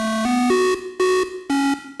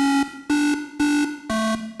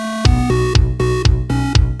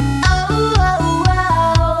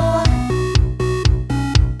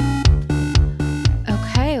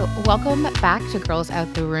Welcome back to Girls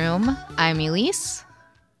Out the Room. I'm Elise.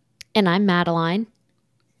 And I'm Madeline.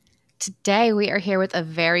 Today we are here with a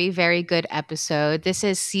very, very good episode. This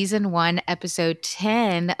is season 1, episode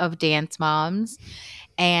 10 of Dance Moms,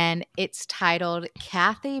 and it's titled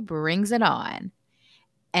Cathy Brings It On.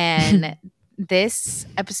 And this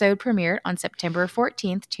episode premiered on September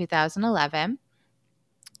 14th, 2011.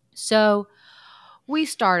 So we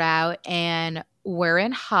start out and we're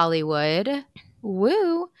in Hollywood.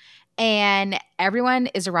 Woo! And everyone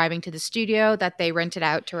is arriving to the studio that they rented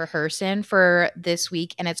out to rehearse in for this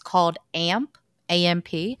week, and it's called AMP,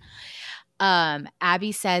 A-M-P.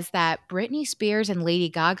 Abby says that Britney Spears and Lady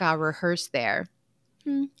Gaga rehearsed there.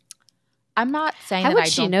 I'm not saying How that would I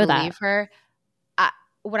she don't know believe that? her.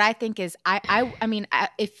 What I think is,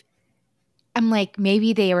 if I'm like,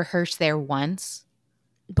 maybe they rehearsed there once.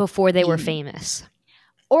 Before they were famous.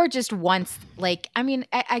 Or just once, like, I mean,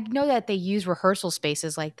 I know that they use rehearsal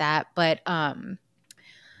spaces like that, but I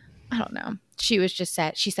don't know. She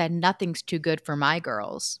said nothing's too good for my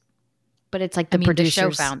girls. But it's like the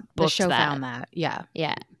producers the show found that. Yeah.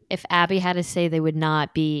 Yeah. If Abby had to say, they would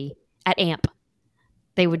not be at AMP.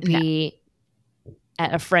 They would be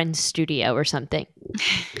at a friend's studio or something.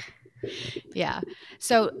 Yeah.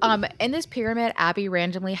 So in this pyramid, Abby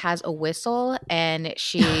randomly has a whistle, and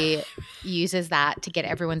she uses that to get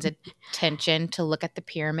everyone's attention to look at the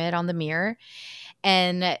pyramid on the mirror.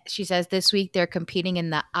 And she says this week they're competing in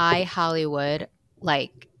the iHollywood,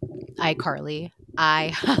 like iCarly,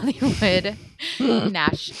 iHollywood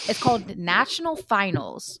it's called National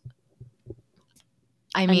Finals.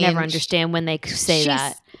 I never understand when they say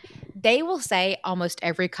that. They will say almost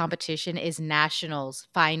every competition is nationals,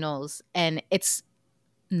 finals, and it's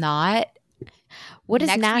not. What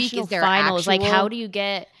is national finals? Like, how do you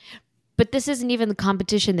get? But this isn't even the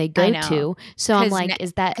competition they go to. So I'm like,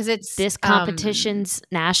 is that because it's this competition's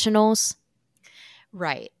nationals?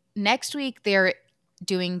 Right. Next week they're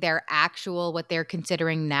doing their actual, what they're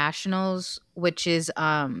considering nationals, which is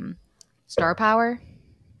Star Power.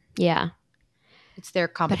 Yeah. It's their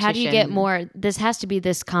competition. But how do you get more? This has to be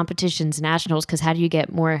this competition's nationals, because how do you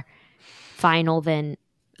get more final than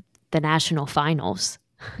the national finals?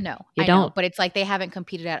 No, you don't. Know, but it's like they haven't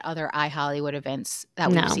competed at other iHollywood events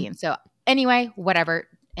that we've seen. So anyway, whatever.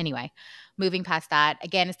 Anyway, moving past that.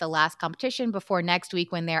 Again, it's the last competition before next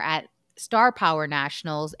week when they're at Star Power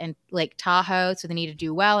Nationals in Lake Tahoe. So they need to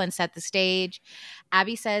do well and set the stage.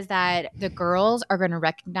 Abby says that the girls are going to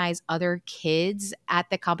recognize other kids at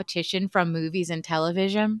the competition from movies and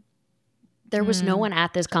television. There was no one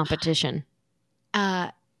at this competition.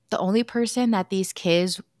 The only person that these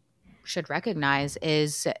kids should recognize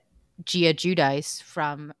is Gia Giudice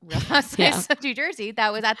from Real Housewives of New Jersey.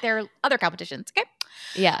 That was at their other competitions. Okay.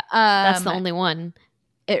 Yeah. That's the only one.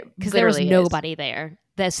 Because there was nobody there.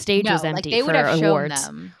 The stage was empty they would for have awards.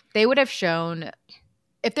 Shown them. They would have shown,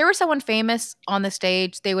 if there was someone famous on the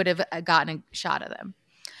stage, they would have gotten a shot of them.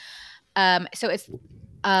 So it's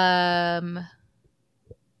in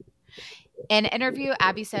an interview,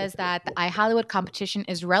 Abby says that the iHollywood competition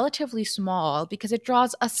is relatively small because it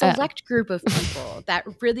draws a select group of people that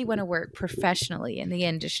really want to work professionally in the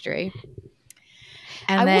industry.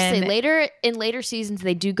 And I will say in later seasons,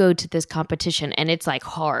 they do go to this competition, and it's like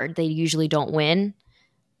hard. They usually don't win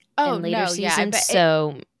in later seasons.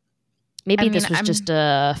 So maybe this was just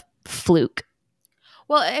a fluke.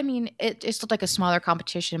 Well, I mean, it's like a smaller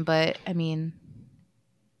competition, but I mean,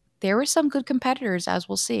 there were some good competitors, as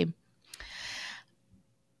we'll see.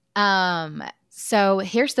 So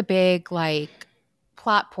here's the big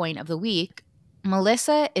plot point of the week.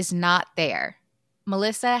 Melissa is not there.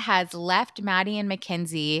 Melissa has left Maddie and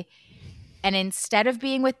Mackenzie, and instead of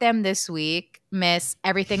being with them this week, Miss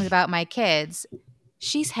Everything's About My Kids,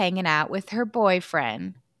 she's hanging out with her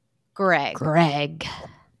boyfriend, Greg.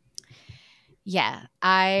 Yeah,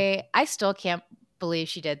 I still can't believe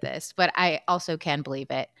she did this, but I also can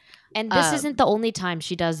believe it. And this isn't the only time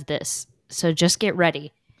she does this, so just get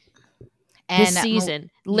ready. And this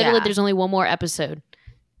season, literally, there's only one more episode,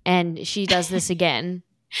 and she does this again.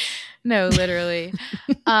 No, literally.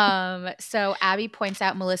 So Abby points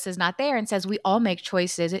out Melissa's not there and says, we all make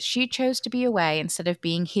choices. She chose to be away instead of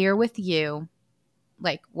being here with you.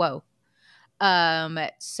 Like, whoa.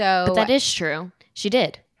 But that is true. She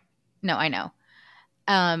did. No, I know.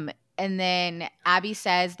 And then Abby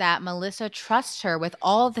says that Melissa trusts her with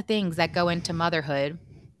all of the things that go into motherhood,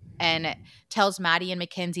 and tells Maddie and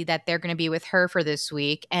Mackenzie that they're going to be with her for this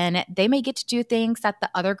week, and they may get to do things that the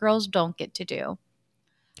other girls don't get to do.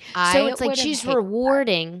 So it's like she's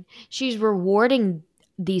rewarding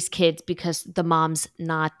these kids because the mom's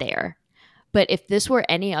not there. But if this were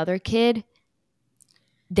any other kid,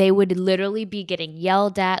 they would literally be getting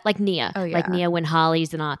yelled at, like Nia. Oh, yeah. Like Nia when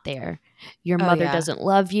Holly's not there. Your Oh, mother yeah. doesn't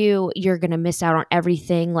love you. You're going to miss out on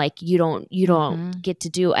everything. Like you don't get to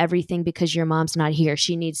do everything because your mom's not here.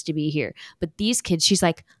 She needs to be here. But these kids, she's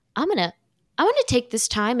like, I'm going to take this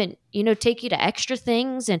time and, take you to extra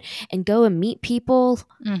things and go and meet people.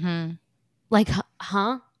 Mm-hmm. Like,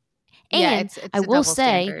 huh? Yeah, And it's I will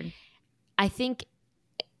say, standard. I think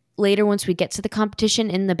later once we get to the competition,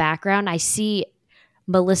 in the background, I see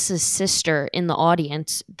Melissa's sister in the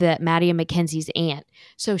audience, that Maddie and Mackenzie's aunt.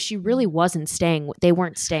 So she really wasn't they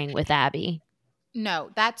weren't staying with Abby. No,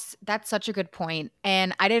 that's such a good point.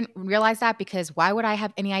 And I didn't realize that because why would I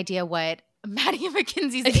have any idea what Maddie and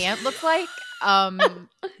Mackenzie's aunt looked like?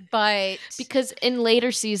 But because in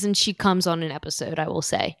later seasons she comes on an episode, I will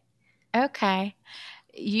say. Okay.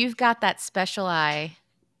 You've got that special eye.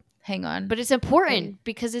 Hang on. But it's important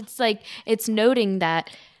because it's like, it's noting that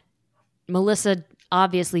Melissa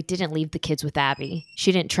obviously didn't leave the kids with Abby.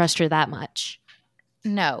 She didn't trust her that much.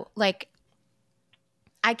 No, like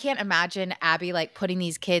I can't imagine Abby like putting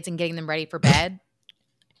these kids and getting them ready for bed.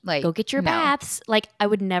 Like, go get your baths. Like, I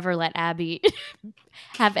would never let Abby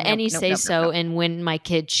have any say-so in when my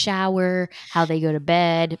kids shower, how they go to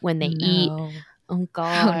bed, when they eat. Oh,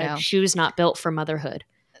 God. No. She was not built for motherhood.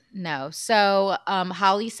 No. So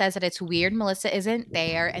Holly says that it's weird Melissa isn't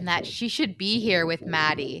there and that she should be here with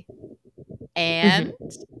Maddie and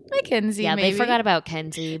Mackenzie. Yeah, maybe. They forgot about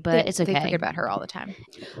Kenzie, but it's okay. They forget about her all the time.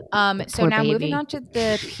 So now moving on to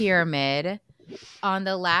the pyramid. On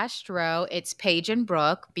the last row, it's Paige and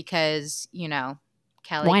Brooke because,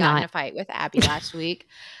 Kelly got in a fight with Abby last week.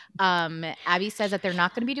 Abby says that they're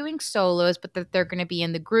not going to be doing solos, but that they're going to be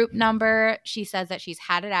in the group number. She says that she's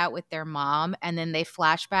had it out with their mom, and then they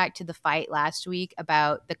flash back to the fight last week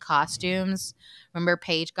about the costumes. Remember,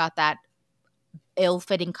 Paige got that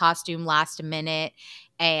ill-fitting costume last minute,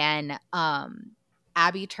 and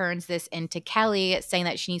Abby turns this into Kelly, saying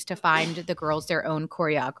that she needs to find the girls their own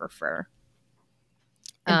choreographer.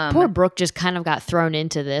 And poor Brooke just kind of got thrown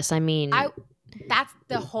into this. I mean, that's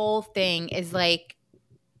the whole thing. Is like,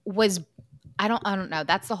 I don't know.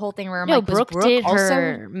 That's the whole thing where I'm like, Brooke did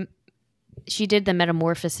also. She did the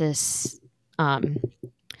metamorphosis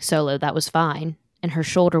solo. That was fine, and her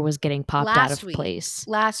shoulder was getting popped out of place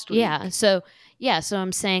last week. So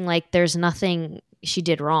I'm saying like, there's nothing she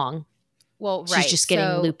did wrong. Well, right. She's just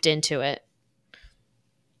getting looped into it.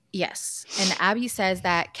 Yes. And Abby says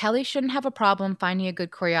that Kelly shouldn't have a problem finding a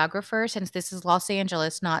good choreographer since this is Los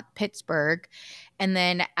Angeles, not Pittsburgh. And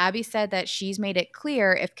then Abby said that she's made it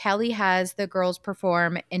clear if Kelly has the girls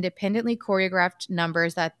perform independently choreographed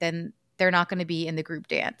numbers, that then they're not going to be in the group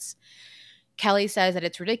dance. Kelly says that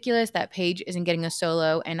it's ridiculous that Paige isn't getting a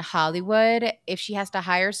solo in Hollywood. If she has to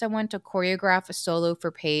hire someone to choreograph a solo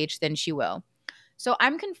for Paige, then she will. So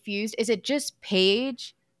I'm confused. Is it just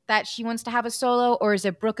Paige that she wants to have a solo, or is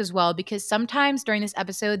it Brooke as well? Because sometimes during this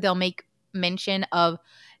episode, they'll make mention of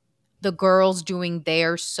the girls doing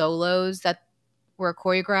their solos that were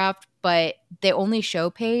choreographed, but they only show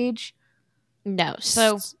Paige. No.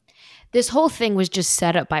 So this whole thing was just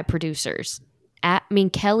set up by producers.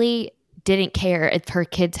 Kelly didn't care if her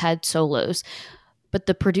kids had solos, but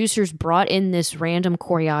the producers brought in this random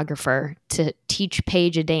choreographer to teach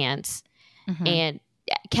Paige a dance. And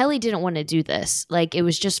Kelly didn't want to do this. Like, it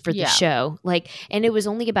was just for the show. Like, and it was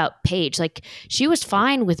only about Paige. Like, she was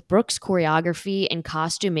fine with Brooke's choreography and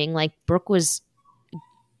costuming. Like, Brooke was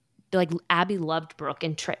like, Abby loved Brooke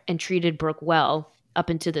and treated Brooke well up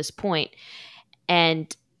until this point.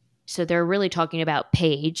 And so they're really talking about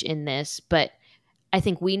Paige in this, but I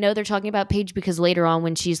think we know they're talking about Paige because later on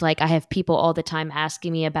when she's like, I have people all the time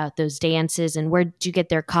asking me about those dances and where did you get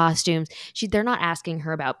their costumes? They're not asking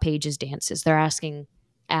her about Paige's dances. They're asking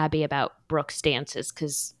Abby about Brooke's dances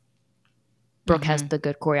because Brooke has the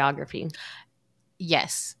good choreography.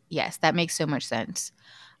 Yes, that makes so much sense.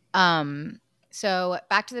 So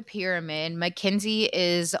back to the pyramid. Mackenzie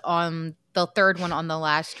is on the third one on the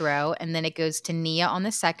last row, and then it goes to Nia on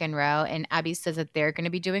the second row, and Abby says that they're going to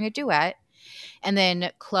be doing a duet. And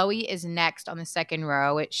then Chloe is next on the second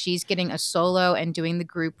row. She's getting a solo and doing the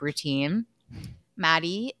group routine.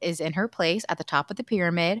 Maddie is in her place at the top of the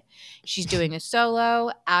pyramid. She's doing a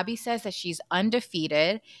solo. Abby says that she's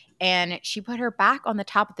undefeated, and she put her back on the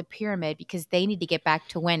top of the pyramid because they need to get back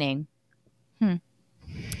to winning.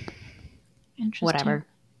 Interesting. Whatever.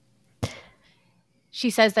 She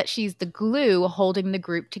says that she's the glue holding the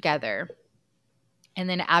group together. And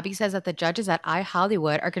then Abby says that the judges at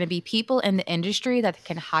iHollywood are going to be people in the industry that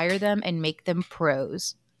can hire them and make them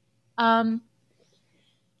pros. I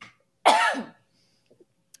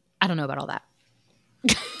don't know about all that.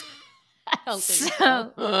 don't think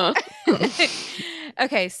so.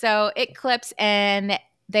 Okay, so it clips and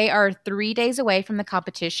they are 3 days away from the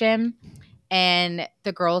competition, and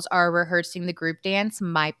the girls are rehearsing the group dance,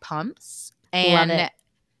 My Pumps. Love And it.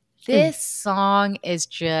 this song is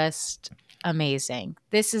just amazing.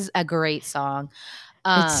 This is a great song.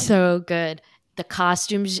 It's so good. The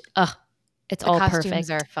costumes, it's all perfect. The costumes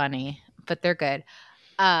are funny, but they're good.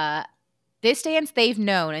 This dance they've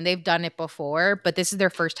known and they've done it before, but this is their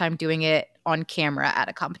first time doing it on camera at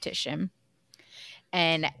a competition.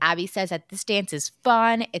 And Abby says that this dance is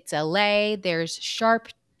fun. It's LA. There's sharp,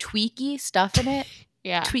 tweaky stuff in it.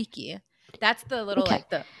 Yeah. Tweaky. That's the little, like,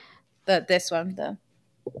 the this one. The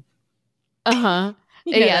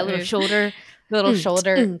yeah, little shoulder. Little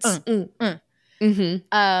shoulder.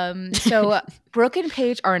 So Brooke and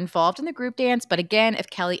Paige are involved in the group dance, but again, if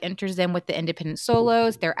Kelly enters them with the independent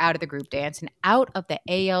solos, they're out of the group dance and out of the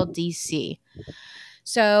ALDC.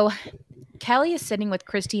 So Kelly is sitting with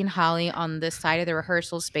Christy and Holly on the side of the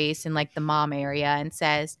rehearsal space in like the mom area and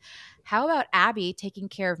says, how about Abby taking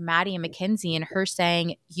care of Maddie and Mackenzie and her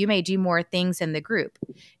saying, you may do more things in the group?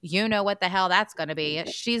 You know what the hell that's going to be.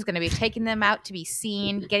 She's going to be taking them out to be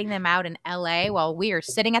seen, getting them out in LA while we are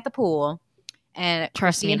sitting at the pool. And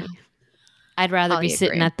trust me, I'd rather be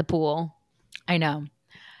sitting at the pool. I know.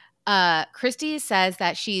 Christy says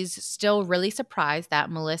that she's still really surprised that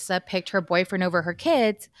Melissa picked her boyfriend over her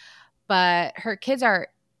kids, but her kids are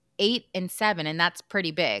 8 and 7, and that's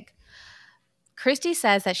pretty big. Christy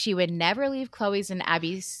says that she would never leave Chloe and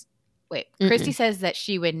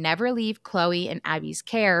Abby's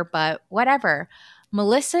care, but whatever.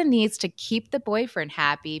 Melissa needs to keep the boyfriend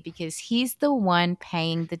happy because he's the one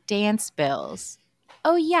paying the dance bills.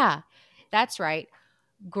 Oh, yeah, that's right.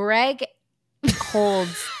 Greg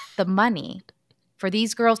holds the money for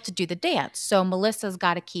these girls to do the dance. So Melissa's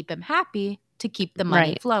got to keep him happy to keep the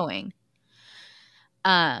money flowing.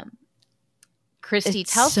 Christy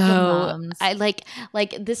tells the moms. I like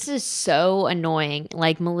this is so annoying.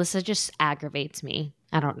 Like, Melissa just aggravates me.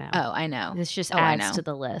 I don't know. Oh, I know. This just adds to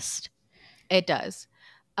the list. It does.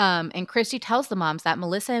 And Christy tells the moms that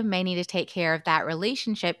Melissa may need to take care of that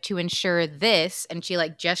relationship to ensure this, and she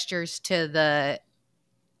like gestures to the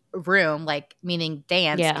room, like meaning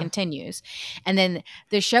dance continues. And then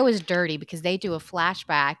the show is dirty because they do a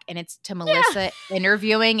flashback and it's to Melissa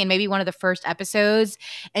interviewing in maybe one of the first episodes,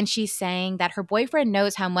 and she's saying that her boyfriend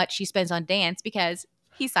knows how much she spends on dance because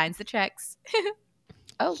he signs the checks.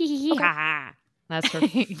 Oh, okay. That's her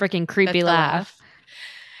freaking creepy laugh.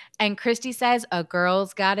 And Christy says, a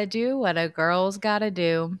girl's gotta do what a girl's gotta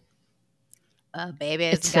do.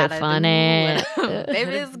 Baby's gotta do what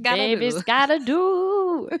baby's gotta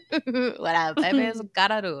do. What a baby's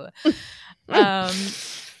gotta do.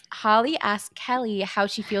 Holly asks Kelly how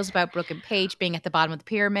she feels about Brooke and Paige being at the bottom of the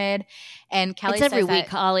pyramid. And Kelly says every week,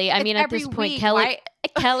 Holly. I mean, at this point, Kelly,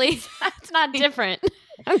 it's not different.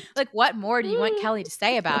 Like, what more do you want Kelly to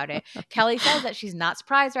say about it? Kelly says that she's not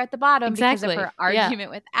surprised they're at the bottom because of her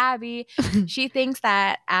argument with Abby. She thinks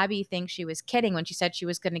that Abby thinks she was kidding when she said she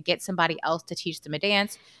was going to get somebody else to teach them a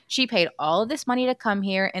dance. She paid all of this money to come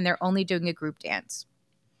here, and they're only doing a group dance.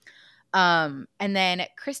 And then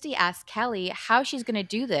Christy asks Kelly how she's going to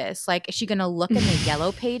do this. Like, is she going to look in the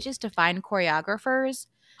yellow pages to find choreographers?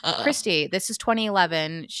 Christy, this is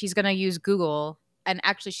 2011. She's going to use Google. And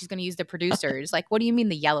actually, she's going to use the producers. Like, what do you mean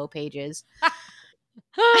the yellow pages?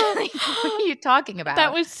 Like, what are you talking about?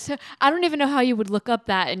 That was I don't even know how you would look up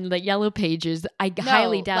that in the yellow pages. I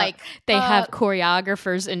highly doubt they have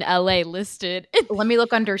choreographers in LA listed. Let me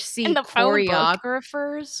look under C. In the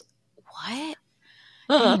choreographers. What?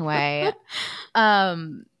 Anyway,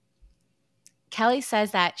 Kelly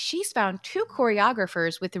says that she's found 2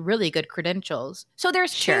 choreographers with really good credentials. So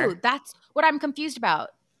there's 2. That's what I'm confused about.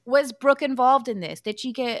 Was Brooke involved in this? Did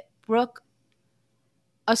she get Brooke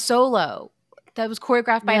a solo that was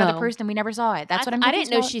choreographed by another person and we never saw it? That's what I'm confused I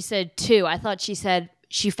didn't know about. She said 2. I thought she said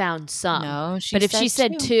she found some. No, but if she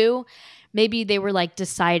said 2, maybe they were like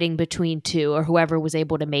deciding between 2 or whoever was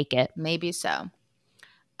able to make it. Maybe so.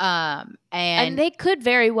 And they could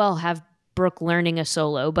very well have Brooke learning a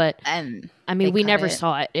solo, but I mean, we never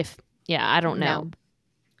saw it. I don't know. No.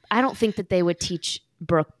 I don't think that they would teach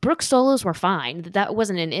Brooke. Brooke's solos were fine. That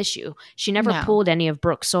wasn't an issue. She never pulled any of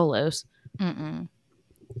Brooke's solos.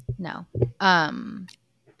 No. In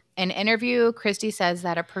interview, Christy says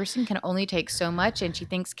that a person can only take so much, and she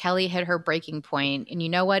thinks Kelly hit her breaking point. And you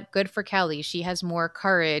know what? Good for Kelly. She has more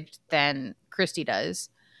courage than Christy does.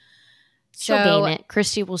 She'll gain it.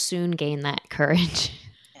 Christy will soon gain that courage.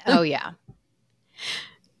 Oh, yeah.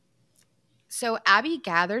 So Abby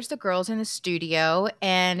gathers the girls in the studio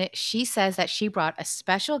and she says that she brought a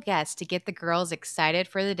special guest to get the girls excited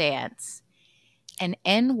for the dance. And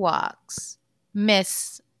in walks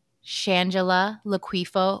Miss Shangela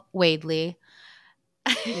Laquifa Wadley.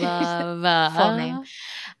 Love. Full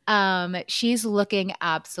name. She's looking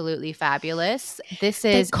absolutely fabulous. This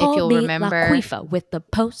is, they call if you'll me remember, Laquifa with the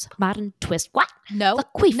postmodern twist. What? No,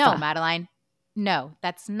 Laquifa. No, Madeline. No,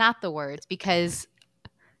 that's not the words because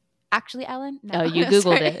actually, Ellen, no. Oh, you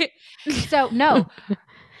Googled it. So no,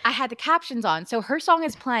 I had the captions on. So her song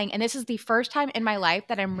is playing, and this is the first time in my life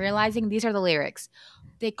that I'm realizing these are the lyrics.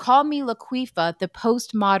 They call me Laquifa, the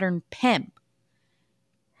postmodern pimp.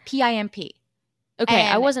 P-I-M-P. Okay,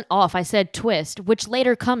 I wasn't off. I said twist, which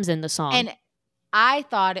later comes in the song. And I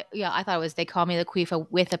thought it was they call me Laquifa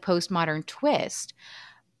with a postmodern twist.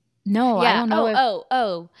 No, yeah. I don't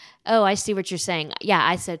know. I see what you're saying. Yeah,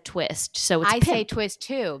 I said twist. So it's I pimp. say twist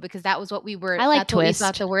too because that was what we were. I like that's twist. What we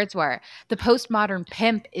thought the words were. The postmodern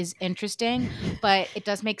pimp is interesting, but it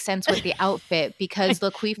does make sense with the outfit because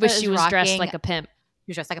Laquifa she was dressed like a pimp.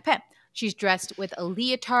 She was dressed like a pimp. She's dressed with a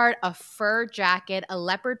leotard, a fur jacket, a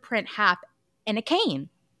leopard print hat, and a cane.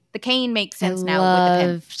 The cane makes sense now with the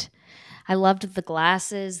pimp. I loved the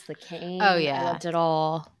glasses, the cane. Oh yeah, I loved it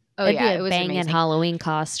all. Oh It'd yeah, be a banging Halloween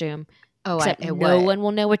costume. Oh, except no one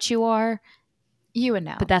will know what you are. You would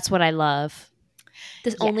know, but that's what I love.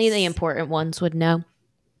 Only the important ones would know.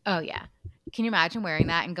 Oh yeah, can you imagine wearing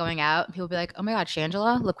that and going out? And people would be like, "Oh my god,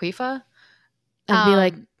 Shangela, Laquifa." I'd be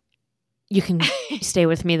like, "You can stay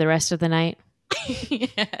with me the rest of the night."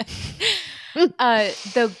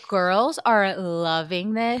 The girls are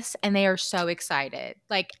loving this and they are so excited.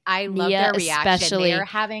 Like I love their reaction. Especially, they are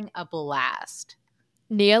having a blast.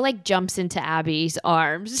 Nia like jumps into Abby's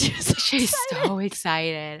arms. She's so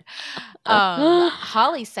excited.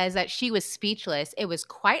 Holly says that she was speechless. It was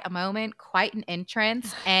quite a moment, quite an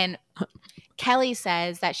entrance. And Kelly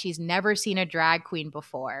says that she's never seen a drag queen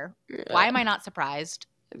before. Why am I not surprised?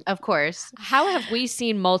 Of course. How have we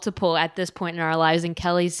seen multiple at this point in our lives and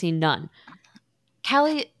Kelly's seen none?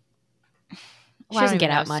 Kelly, she doesn't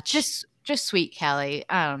get out much. Just sweet Kelly.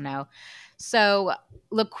 I don't know. So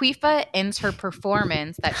Laquifa ends her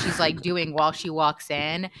performance that she's like doing while she walks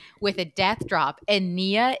in with a death drop, and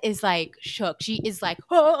Nia is like shook. She is like,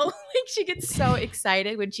 oh, like she gets so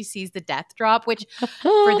excited when she sees the death drop. Which,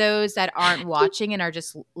 for those that aren't watching and are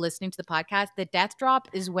just listening to the podcast, the death drop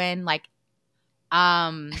is when like,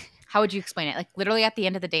 how would you explain it? Like literally at the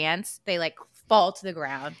end of the dance, they like fall to the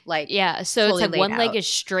ground. Like so it's like one leg is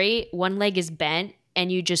straight, one leg is bent,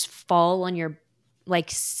 and you just fall on your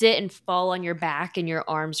sit and fall on your back and your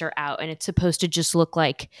arms are out, and it's supposed to just look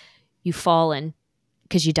like you've fallen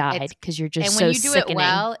because you died because you're just so sickening. And when you do it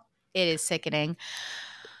well, it is sickening.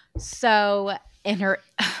 So here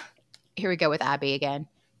we go with Abby again.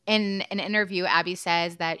 In an interview, Abby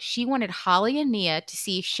says that she wanted Holly and Nia to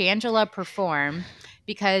see Shangela perform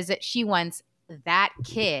because she wants that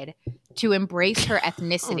kid to embrace her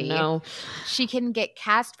ethnicity. Oh, no. She can get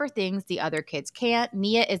cast for things the other kids can't.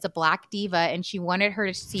 Nia is a black diva, and she wanted her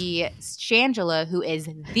to see Shangela, who is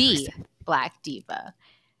the black diva.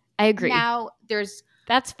 I agree. Now,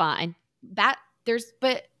 that's fine. But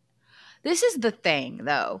this is the thing,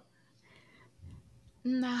 though.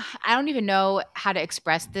 I don't even know how to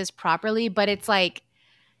express this properly, but it's like,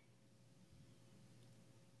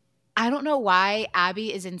 I don't know why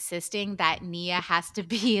Abby is insisting that Nia has to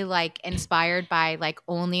be like inspired by like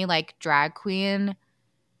only like the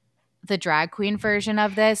drag queen version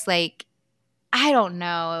of this. Like, I don't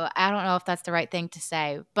know. I don't know if that's the right thing to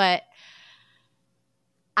say, but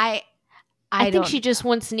I think she just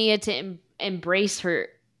wants Nia to embrace her,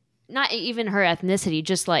 not even her ethnicity,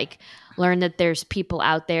 just like learn that there's people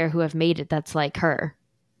out there who have made it that's like her.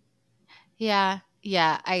 Yeah,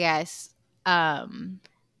 I guess.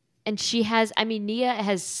 And Nia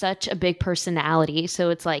has such a big personality.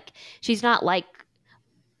 So it's like, she's not like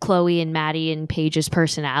Chloe and Maddie and Paige's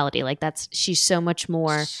personality. Like she's so much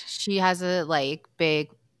more. She has a like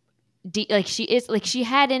big. She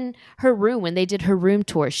had in her room when they did her room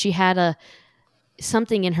tour, she had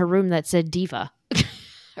something in her room that said diva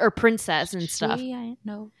or princess and stuff. She ain't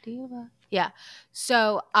no diva. Yeah.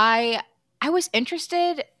 So I was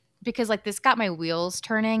interested because like this got my wheels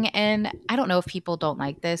turning, and I don't know if people don't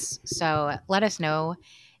like this, so let us know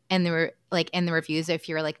in the reviews if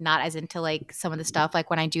you're like not as into like some of the stuff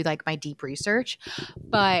like when I do like my deep research.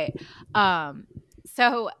 But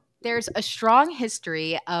so there's a strong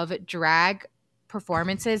history of drag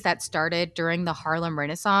performances that started during the Harlem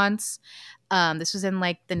Renaissance. This was in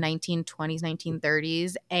like the 1920s,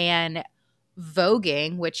 1930s, and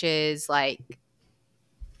voguing, which is like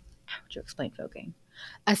how would you explain voguing?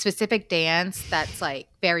 A specific dance that's like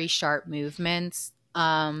very sharp movements.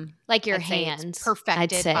 Like your hands. It's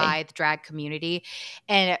perfected by the drag community.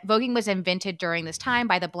 And voguing was invented during this time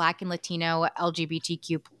by the Black and Latino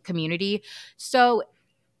LGBTQ community. So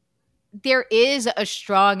there is a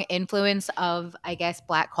strong influence of, I guess,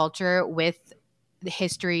 Black culture with the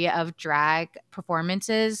history of drag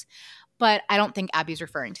performances. But I don't think Abby's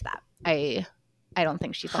referring to that. I don't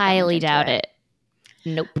think she highly doubt it.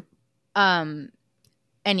 Nope.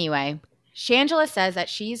 Anyway, Shangela says that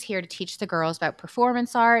she's here to teach the girls about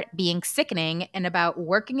performance art, being sickening, and about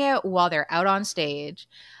working it while they're out on stage.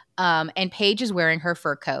 And Paige is wearing her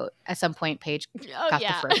fur coat. At some point, Paige got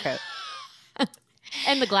the fur coat.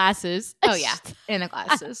 And the glasses. Oh, yeah. And the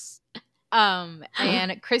glasses.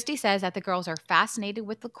 And Christy says that the girls are fascinated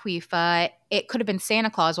with Laquifa. It could have been Santa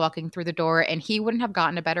Claus walking through the door, and he wouldn't have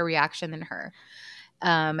gotten a better reaction than her.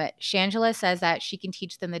 Shangela says that she can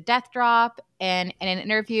teach them the death drop. And in an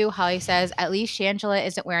interview, Holly says at least Shangela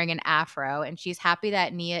isn't wearing an afro, and she's happy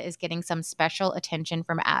that Nia is getting some special attention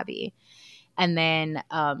from Abby. And then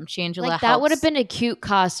Shangela like that would have been a cute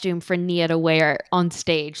costume for Nia to wear on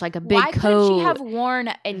stage, like a big coat. Why couldn't she have worn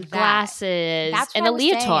and glasses and a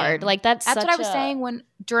leotard? Like that's what I was saying when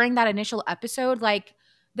during that initial episode, like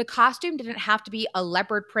the costume didn't have to be a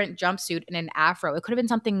leopard print jumpsuit and an afro. It could have been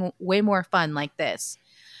something way more fun like this.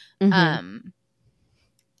 Mm-hmm.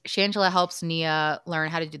 Shangela helps Nia learn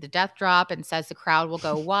how to do the death drop and says the crowd will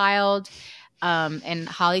go wild. And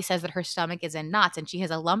Holly says that her stomach is in knots and she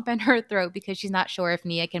has a lump in her throat because she's not sure if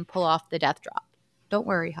Nia can pull off the death drop. Don't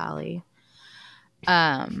worry, Holly.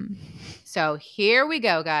 So here we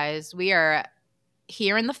go, guys. We are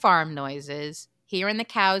hearing the farm noises, hearing the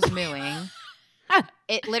cows mooing.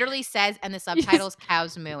 It literally says in the subtitles,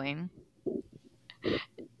 cows mooing.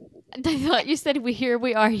 I thought you said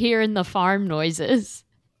we are hearing the farm noises.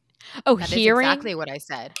 Oh, that hearing? Is exactly what I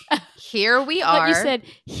said. Here we are. You said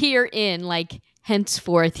herein, like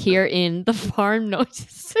henceforth, herein the farm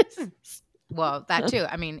noises. Well, that too.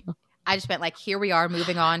 I mean, I just meant like here we are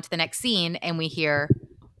moving on to the next scene and we hear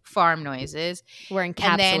farm noises. We're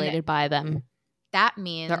encapsulated by them. That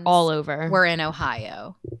means they're all over. We're in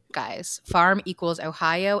Ohio, guys. Farm equals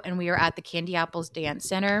Ohio, and we are at the Candy Apples Dance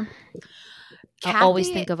Center. I always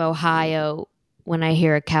think of Ohio when I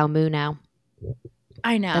hear a cow moo now.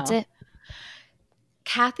 I know. That's it.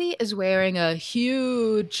 Cathy is wearing a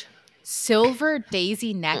huge silver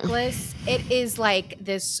daisy necklace. It is like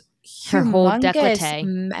this her whole décolleté.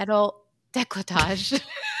 Metal décolletage.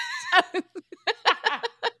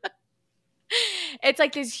 It's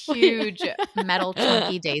like this huge metal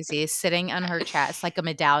chunky daisy sitting on her chest like a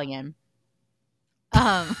medallion.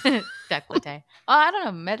 Décolleté. Oh, I don't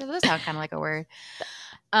know. That does sound kind of like a word.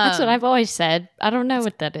 That's what I've always said. I don't know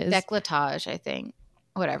what that is. Décolletage, I think.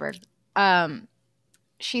 Whatever.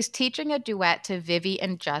 She's teaching a duet to Vivi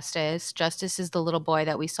and Justice. Justice is the little boy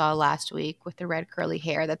that we saw last week with the red curly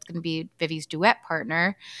hair. That's going to be Vivi's duet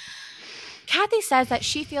partner. Cathy says that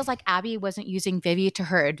she feels like Abby wasn't using Vivi to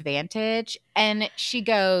her advantage. And she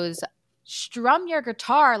goes, strum your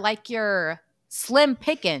guitar like you're Slim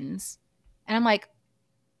Pickens. And I'm like,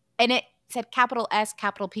 and it said capital S,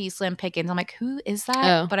 capital P, Slim Pickens. I'm like, who is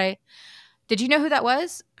that? Oh. Did you know who that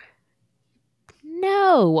was?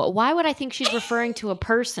 No. Why would I think she's referring to a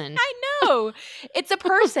person? I know. It's a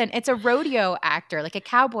person. It's a rodeo actor, like a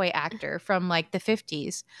cowboy actor from like the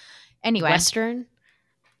 50s. Anyway. Western?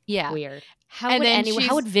 Yeah. Weird. How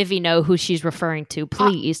would Vivi know who she's referring to,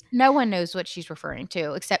 please? No one knows what she's referring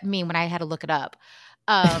to except me when I had to look it up.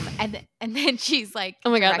 And then she's like, oh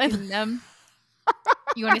my God. directing them.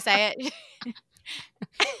 You want to say it?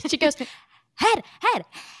 She goes, head.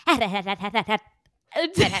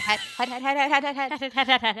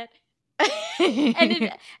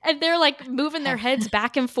 And they're like moving their heads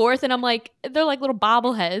back and forth, and I'm like, they're like little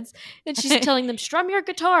bobbleheads, and she's telling them, strum your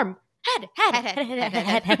guitar, head.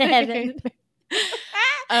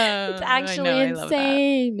 It's actually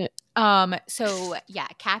insane. So yeah,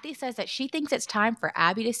 Cathy says that she thinks it's time for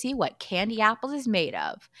Abby to see what Candy Apples is made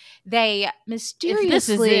of. They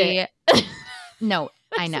mysteriously No,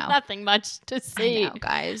 I know. Nothing much to see. I know,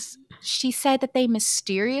 guys. She said that they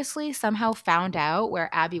mysteriously somehow found out where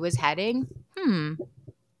Abby was heading.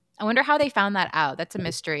 I wonder how they found that out. That's a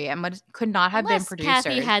mystery. And could not have been producers.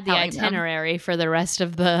 Cathy had the itinerary for the rest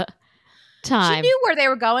of the time. She knew where they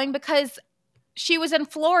were going because she was in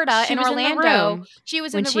Florida, in Orlando. She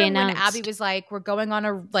was in the room when Abby was like, we're going on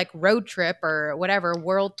a like road trip or whatever,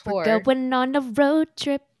 world tour. We're going on a road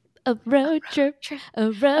trip, a road trip.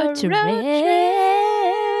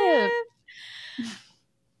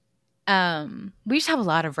 We just have a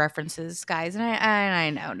lot of references, guys, and I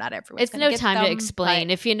know not everyone's it's no time to explain.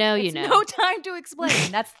 If you know, you know. No time to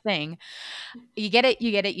explain. That's the thing. You get it,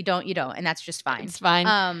 you don't, and that's just fine. It's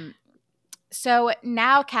fine. So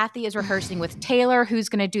now Cathy is rehearsing with Taylor, who's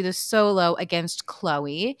going to do the solo against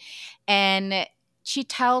Chloe, and she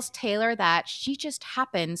tells Taylor that she just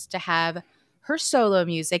happens to have her solo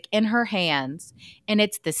music in her hands, and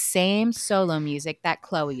it's the same solo music that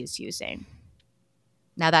Chloe is using.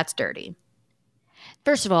 Now that's dirty.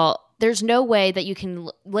 First of all, there's no way that you can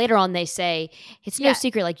 – later on they say it's no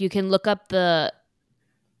secret. Like you can look up the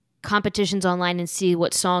competitions online and see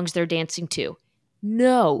what songs they're dancing to.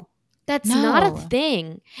 No, that's not a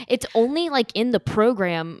thing. It's only like in the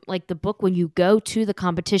program, like the book when you go to the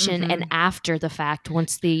competition and after the fact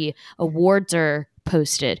once the awards are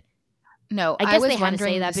posted. No, I guess they had to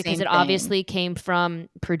say that because it obviously came from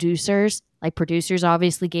producers. Like producers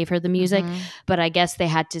obviously gave her the music, but I guess they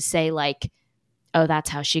had to say like, oh, that's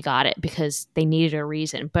how she got it because they needed a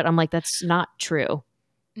reason. But I'm like, that's not true.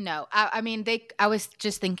 No, I mean, I was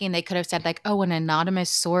just thinking they could have said like, oh, an anonymous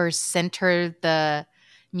source sent her the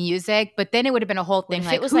music, but then it would have been a whole thing.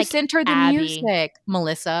 Like, it was who sent her the music?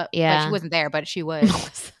 Melissa. Yeah. But she wasn't there, but she would.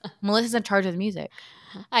 Melissa's in charge of the music.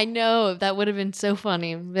 I know. That would have been so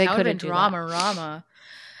funny. They could have been drama.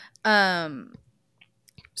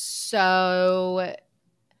 So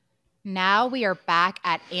now we are back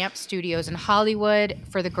at AMP Studios in Hollywood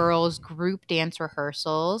for the girls' group dance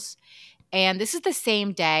rehearsals. And this is the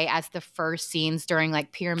same day as the first scenes during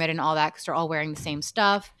like Pyramid and all that because they're all wearing the same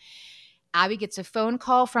stuff. Abby gets a phone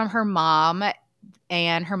call from her mom,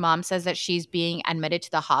 and her mom says that she's being admitted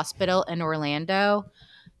to the hospital in Orlando.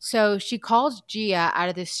 So she calls Gia out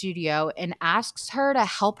of the studio and asks her to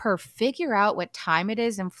help her figure out what time it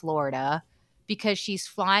is in Florida because she's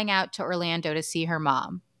flying out to Orlando to see her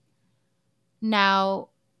mom. Now,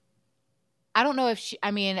 I don't know if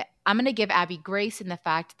I'm going to give Abby grace in the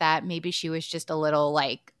fact that maybe she was just a little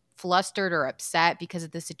like flustered or upset because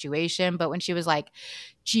of the situation. But when she was like,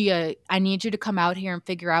 Gia, I need you to come out here and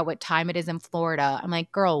figure out what time it is in Florida. I'm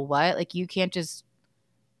like, girl, what? Like, you can't just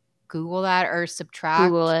Google that or subtract.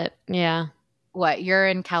 Google it. Yeah. What? You're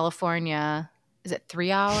in California. Is it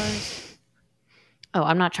 3 hours? Oh,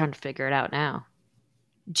 I'm not trying to figure it out now.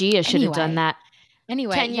 Gia should have done that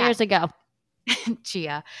 10 years ago.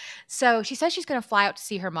 Gia. So she says she's going to fly out to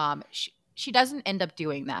see her mom. She doesn't end up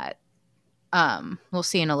doing that. We'll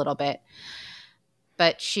see in a little bit.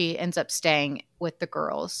 But she ends up staying with the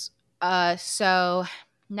girls. So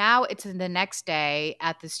now it's the next day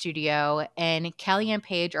at the studio, and Kelly and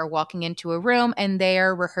Paige are walking into a room, and they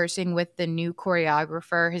are rehearsing with the new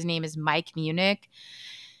choreographer. His name is Mike Munich.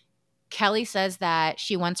 Kelly says that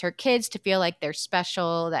she wants her kids to feel like they're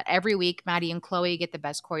special, that every week Maddie and Chloe get the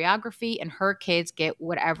best choreography and her kids get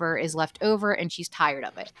whatever is left over, and she's tired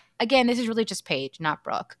of it. Again, this is really just Paige, not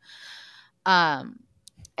Brooke.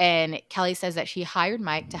 And Kelly says that she hired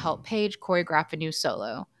Mike to help Paige choreograph a new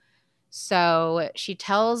solo. So she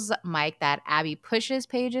tells Mike that Abby pushes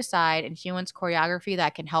Paige aside and she wants choreography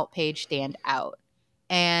that can help Paige stand out.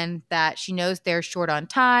 And that she knows they're short on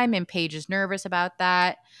time, and Paige is nervous about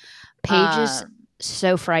that. Paige is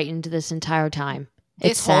so frightened this entire time.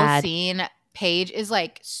 This whole scene, Paige is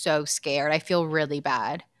like so scared. I feel really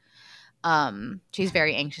bad. She's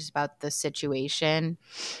very anxious about the situation.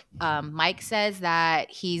 Mike says that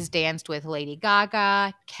he's danced with Lady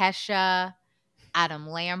Gaga, Kesha, Adam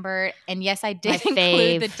Lambert, and yes, I did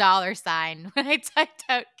include the $sign when I typed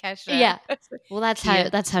out Kesha. Yeah, well,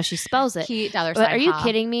 that's how she spells it. $. But are you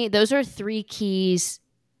kidding me? Those are three key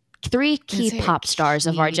pop stars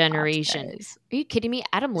of our generation. Are you kidding me?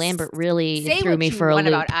 Adam Lambert really threw me for a loop.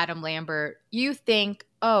 About Adam Lambert, you think,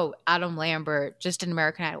 oh, Adam Lambert, just an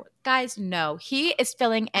American Idol. Guys, no. He is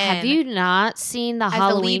filling in. Have you not seen the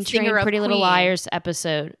Halloween Train Pretty Little Liars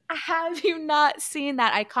episode? Have you not seen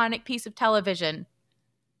that iconic piece of television?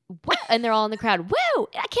 What? And they're all in the crowd. Woo!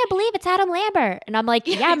 I can't believe it's Adam Lambert. And I'm like,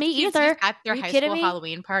 yeah, me either. At their high school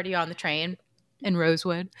Halloween party on the train in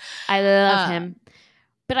Rosewood. I love him.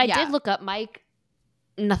 But I did look up Mike.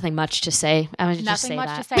 Nothing much to say. I was just say that.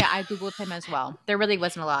 Nothing much to say. I Googled him as well. There really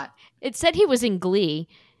wasn't a lot. It said he was in Glee,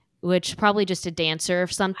 which probably just a dancer or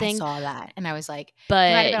something. I saw that. And I was like,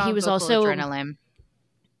 but he was also Adrenaline.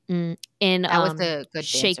 In that was the good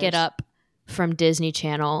Shake dancers. It Up from Disney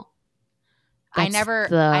Channel. I never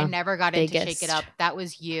got into Shake It Up. That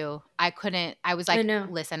was you. I was like,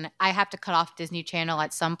 listen, I have to cut off Disney Channel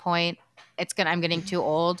at some point. I'm getting too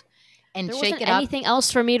old. And there Shake wasn't It Up. Anything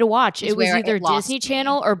else for me to watch? It was either Disney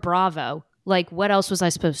Channel or Bravo. Like, what else was I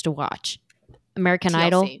supposed to watch? American TLC.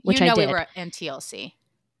 Idol, which I did. We were in TLC.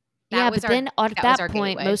 then at that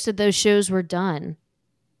point, gateway. Most of those shows were done.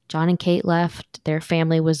 John and Kate left. Their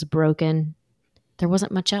family was broken. There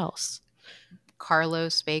wasn't much else.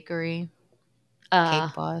 Carlos Bakery.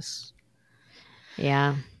 Cake Boss.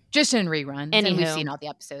 Yeah. Just in reruns. And we've seen all the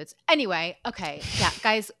episodes. Anyway, okay. Yeah,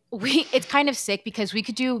 guys, it's kind of sick because we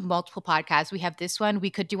could do multiple podcasts. We have this one. We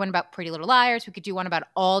could do one about Pretty Little Liars. We could do one about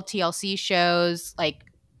all TLC shows. Like,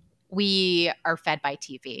 we are fed by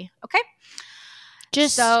TV. Okay?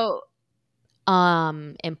 Just so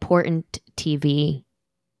important TV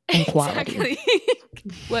and quality. Exactly.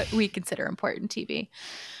 What we consider important TV.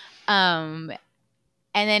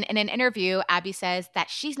 And then in an interview, Abby says that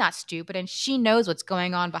she's not stupid and she knows what's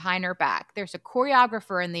going on behind her back. There's a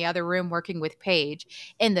choreographer in the other room working with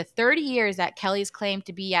Paige. In the 30 years that Kelly's claimed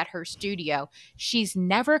to be at her studio, she's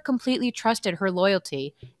never completely trusted her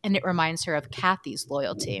loyalty, and it reminds her of Cathy's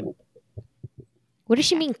loyalty. What does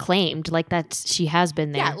she mean claimed? Like that she has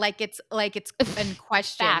been there? Yeah, like it's in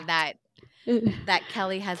question that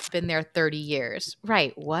Kelly has been there 30 years.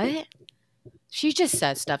 Right, what? She just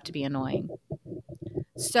says stuff to be annoying.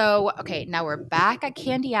 So, okay, now we're back at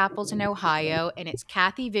Candy Apples in Ohio, and it's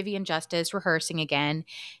Cathy, Vivi, and Justice rehearsing again.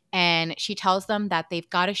 And she tells them that they've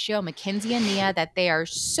got to show Mackenzie and Nia that they are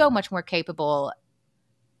so much more capable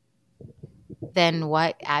than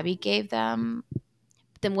what Abby gave them.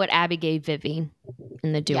 Than what Abby gave Vivi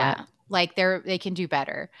in the duet. Yeah, like they can do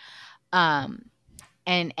better.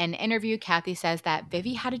 In an interview, Cathy says that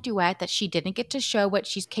Vivi had a duet that she didn't get to show what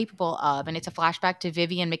she's capable of. And it's a flashback to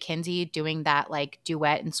Vivi and Mackenzie doing that like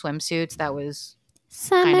duet in swimsuits. That was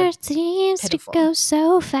Summer kind of seems pitiful. To go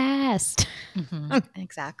so fast. Mm-hmm,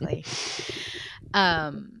 exactly.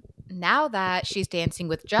 Now that she's dancing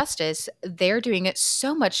with Justice, they're doing it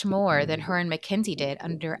so much more than her and Mackenzie did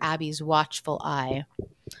under Abby's watchful eye.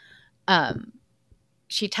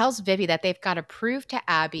 She tells Vivi that they've got to prove to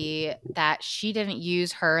Abby that she didn't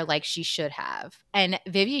use her like she should have. And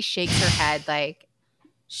Vivi shakes her head, like,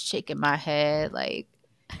 shaking my head, like,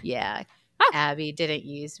 yeah, Abby didn't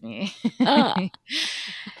use me.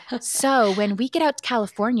 So when we get out to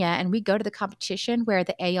California and we go to the competition where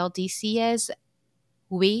the ALDC is,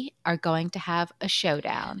 we are going to have a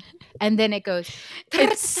showdown. And then it goes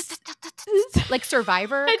like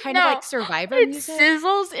Survivor, kind of like Survivor music. It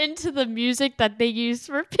sizzles into the music that they use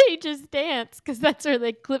for Paige's dance because that's where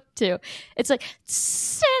they clip to. It's like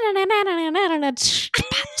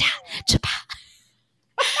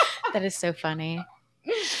that is so funny.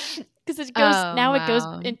 Because it goes it goes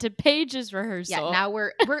into Paige's rehearsal. Yeah, now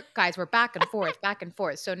we're guys, we're back and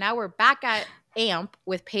forth. So now we're back at AMP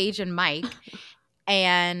with Paige and Mike.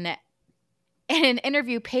 And in an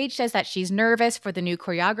interview, Paige says that she's nervous for the new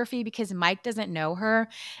choreography because Mike doesn't know her.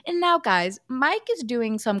 And now, guys, Mike is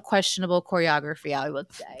doing some questionable choreography, I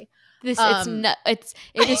would say. It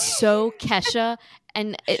is so Kesha,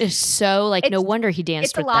 and it is so like no wonder he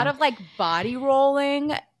danced. It's a lot of like body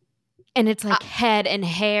rolling. And it's like head and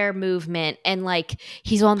hair movement, and like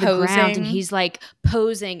he's on the ground and he's like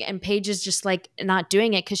posing, and Paige is just like not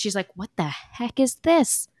doing it because she's like, "What the heck is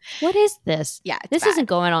this? What is this? Yeah, this isn't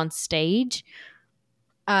going on stage."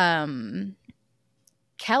 Kelly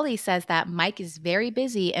says that Mike is very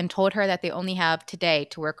busy and told her that they only have today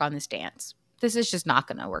to work on this dance. This is just not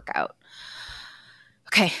going to work out.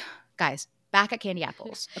 Okay, guys, back at Candy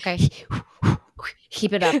Apples. Okay,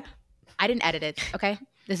 keep it up. I didn't edit it. Okay.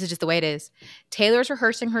 This is just the way it is. Taylor's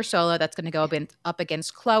rehearsing her solo that's going to go up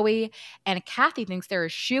against Chloe. And Cathy thinks they're a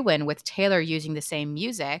shoo-in with Taylor using the same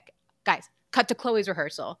music. Guys, cut to Chloe's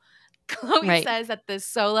rehearsal. Chloe says that the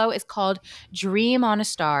solo is called Dream on a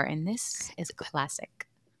Star. And this is a classic.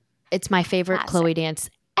 It's my favorite Chloe dance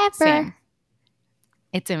ever. Same.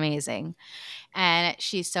 It's amazing. And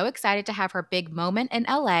she's so excited to have her big moment in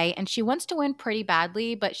LA. And she wants to win pretty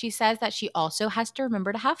badly. But she says that she also has to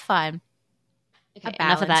remember to have fun. Okay,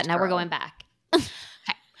 enough of that. Now we're going back. Okay.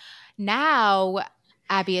 Now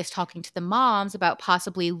Abby is talking to the moms about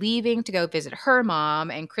possibly leaving to go visit her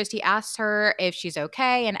mom. And Christy asks her if she's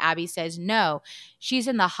okay. And Abby says no. She's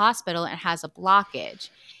in the hospital and has a blockage.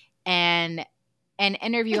 And an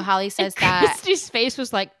interview, Holly says that Christy's face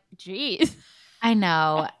was like, geez. I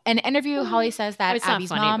know. An interview, Holly says that Abby's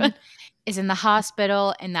mom is in the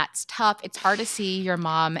hospital, and that's tough. It's hard to see your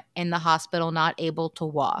mom in the hospital not able to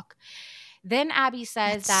walk. Then Abby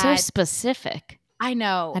says that's so specific. I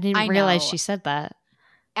know. I didn't realize she said that.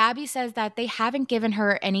 Abby says that they haven't given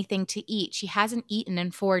her anything to eat. She hasn't eaten in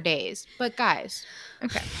 4 days. But guys,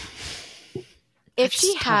 okay. If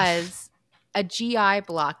she has a GI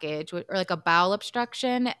blockage or like a bowel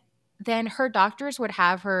obstruction, then her doctors would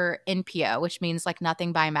have her NPO, which means like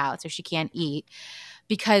nothing by mouth, so she can't eat.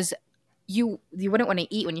 Because you wouldn't want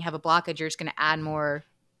to eat when you have a blockage. You're just going to add more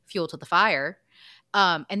fuel to the fire.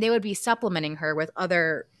 And they would be supplementing her with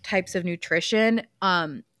other types of nutrition.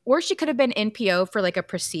 Or she could have been NPO for like a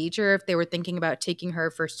procedure if they were thinking about taking her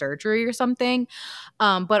for surgery or something.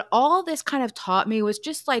 But all this kind of taught me was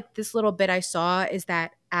just like this little bit I saw is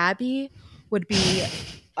that Abby would be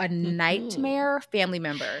a nightmare family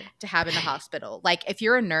member to have in the hospital. Like if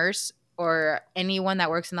you're a nurse or anyone that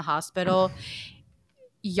works in the hospital,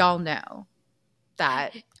 y'all know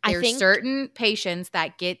that there's certain patients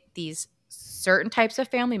that get these certain types of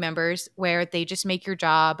family members where they just make your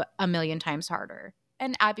job a million times harder.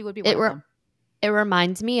 And Abby would be one of them. It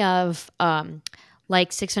reminds me of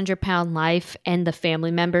like 600-Pound Life and the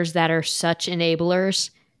family members that are such enablers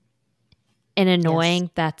and annoying.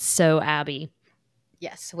 Yes. That's so Abby.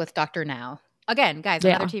 Yes, with Dr. Now. Again, guys,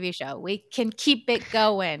 another TV show. We can keep it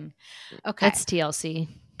going. Okay. That's TLC.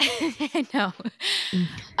 I know.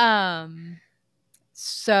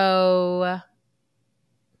 So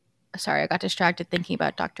sorry, I got distracted thinking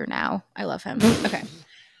about Dr. Now. I love him. Okay.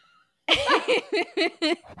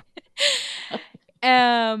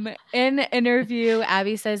 In an interview,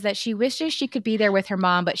 Abby says that she wishes she could be there with her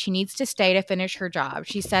mom, but she needs to stay to finish her job.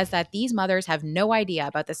 She says that these mothers have no idea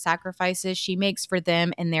about the sacrifices she makes for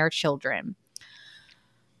them and their children.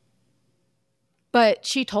 But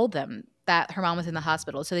she told them that her mom was in the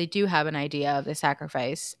hospital, so they do have an idea of the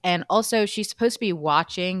sacrifice. And also, she's supposed to be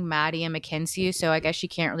watching Maddie and Mackenzie, so I guess she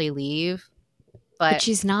can't really leave. But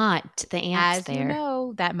she's not. The aunt's as there. You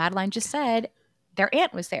know, that Madeline just said, their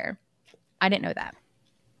aunt was there. I didn't know that.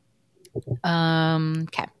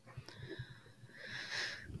 Okay.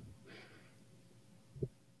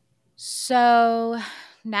 So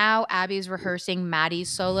now Abby's rehearsing Maddie's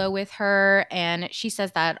solo with her, and she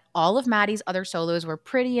says that all of Maddie's other solos were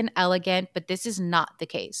pretty and elegant, but this is not the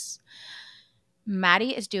case.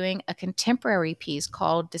 Maddie is doing a contemporary piece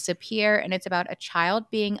called Disappear, and it's about a child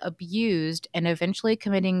being abused and eventually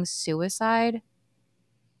committing suicide.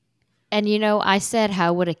 And, you know, I said,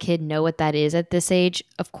 how would a kid know what that is at this age?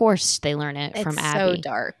 Of course they learn it from Abby. It's so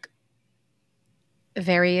dark.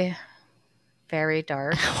 Very, very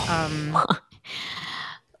dark.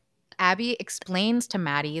 Abby explains to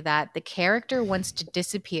Maddie that the character wants to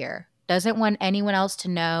disappear, doesn't want anyone else to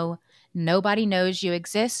know. Nobody knows you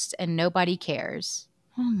exist and nobody cares.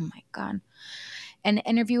 Oh, my God. In an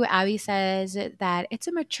interview, Abby says that it's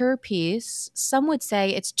a mature piece. Some would say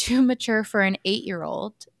it's too mature for an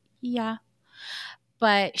 8-year-old. Yeah.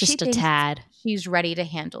 But just she a thinks tad. She's ready to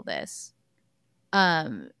handle this.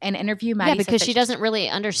 An interview, Maddie says because she doesn't really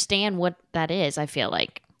understand what that is, I feel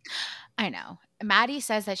like. I know. Maddie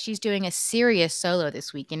says that she's doing a serious solo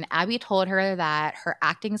this week, and Abby told her that her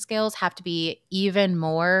acting skills have to be even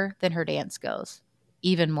more than her dance skills.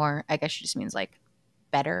 Even more. I guess she just means like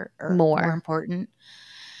better or more important.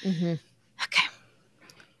 Mm-hmm. Okay.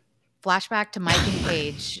 Flashback to Mike and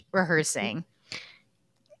Paige rehearsing.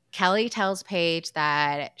 Kelly tells Paige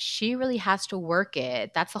that she really has to work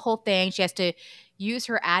it. That's the whole thing. She has to use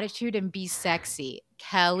her attitude and be sexy.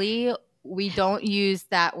 Kelly, we don't use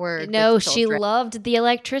that word. No, she loved the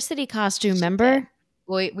electricity costume, remember?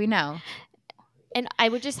 We know. And I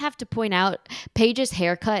would just have to point out, Paige's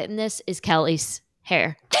haircut in this is Kelly's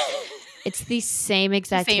hair. It's the same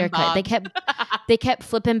exact haircut. They kept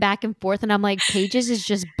flipping back and forth, and I'm like, Paige's is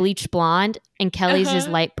just bleached blonde, and Kelly's is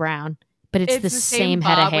light brown. But it's the same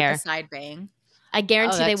head of hair. With the side bang. I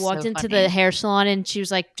guarantee they walked into the hair salon and she was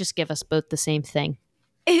like, just give us both the same thing.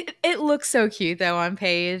 It looks so cute though on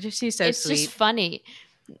Paige. She's so sweet. It's just funny.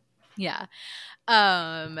 Yeah.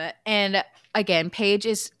 And again, Paige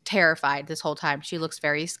is terrified this whole time. She looks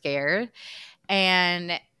very scared.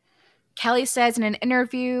 And Kelly says in an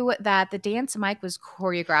interview that the dance Mike was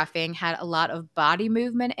choreographing had a lot of body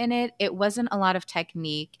movement in it. It wasn't a lot of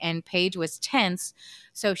technique, and Paige was tense,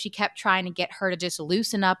 so she kept trying to get her to just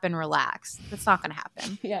loosen up and relax. That's not going to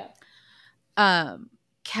happen. Yeah.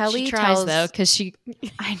 Kelly she tries though, because she.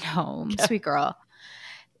 I know, sweet girl.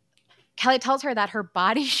 Kelly tells her that her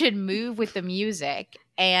body should move with the music,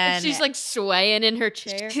 and she's like swaying in her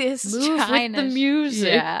chair. Move with the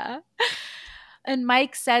music. Yeah. And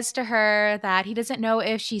Mike says to her that he doesn't know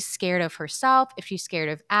if she's scared of herself, if she's scared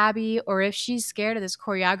of Abby, or if she's scared of this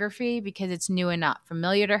choreography because it's new and not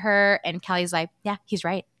familiar to her. And Kelly's like, yeah, he's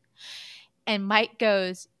right. And Mike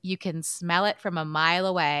goes, you can smell it from a mile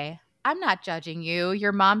away. I'm not judging you.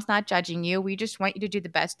 Your mom's not judging you. We just want you to do the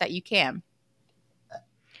best that you can.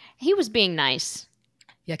 He was being nice.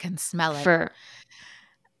 You can smell it.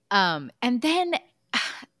 And then,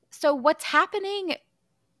 so what's happening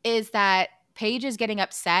is that Paige is getting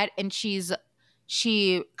upset and she's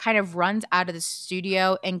she kind of runs out of the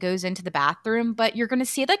studio and goes into the bathroom, but you're going to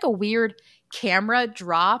see like a weird camera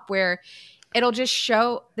drop where it'll just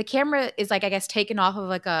show the camera is like, I guess, taken off of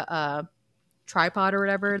like a tripod or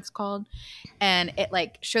whatever it's called. And it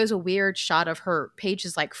like shows a weird shot of her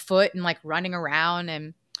Paige's like foot and like running around.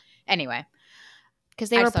 And anyway, because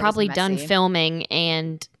they were probably done filming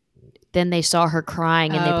and then they saw her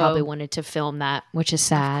crying and they probably wanted to film that, which is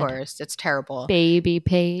sad. Of course. It's terrible. Baby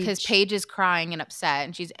Paige. Because Paige is crying and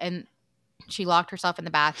upset, and she locked herself in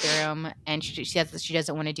the bathroom, and she says that she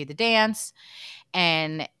doesn't want to do the dance.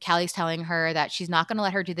 And Kelly's telling her that she's not going to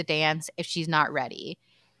let her do the dance if she's not ready.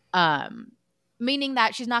 Meaning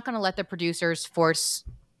that she's not going to let the producers force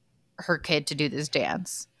her kid to do this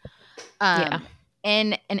dance. Yeah.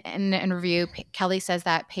 In an interview, Kelly says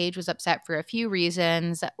that Paige was upset for a few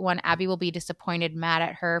reasons. One, Abby will be disappointed, mad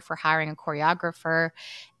at her for hiring a choreographer,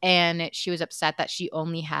 and she was upset that she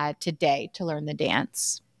only had today to learn the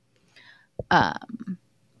dance. And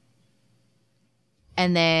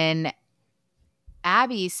then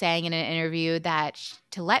Abby saying in an interview that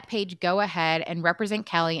to let Paige go ahead and represent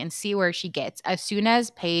Kelly and see where she gets. As soon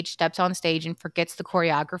as Paige steps on stage and forgets the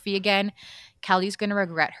choreography again, Kelly's going to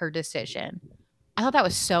regret her decision. I thought that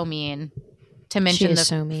was so mean to mention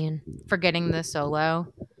so mean. Forgetting the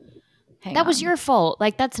solo. That was your fault.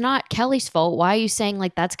 Like, that's not Kelly's fault. Why are you saying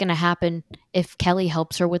like that's going to happen if Kelly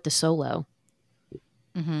helps her with the solo?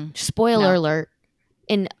 Mm-hmm. Spoiler alert.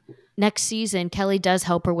 In next season, Kelly does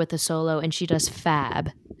help her with the solo and she does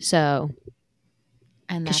fab. So,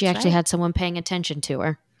 because she actually had someone paying attention to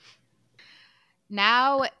her.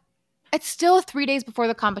 Now, it's still 3 days before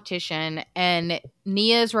the competition and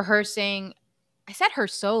Nia's rehearsing. I said her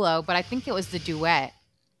solo, but I think it was the duet.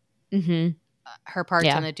 Mm-hmm. Her parts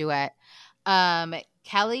on the duet.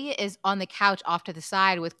 Kelly is on the couch off to the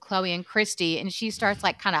side with Chloe and Christy, and she starts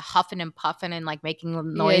like kind of huffing and puffing and like making a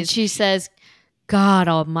noise. Yeah, she says, "God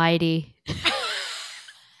Almighty."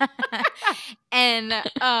 And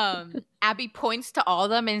Abby points to all of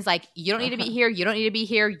them and is like, "You don't need to be here. You don't need to be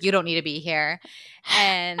here. You don't need to be here."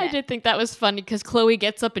 And I did think that was funny because Chloe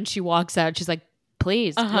gets up and she walks out. She's like,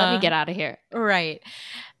 "Please let me get out of here." Right.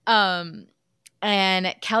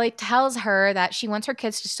 And Kelly tells her that she wants her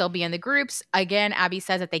kids to still be in the groups. Again, Abby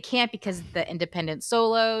says that they can't because of the independent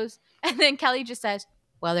solos. And then Kelly just says,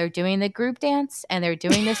 well, they're doing the group dance and they're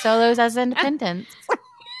doing the solos as independents.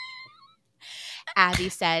 Abby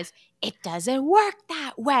says, it doesn't work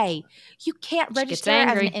that way. You can't register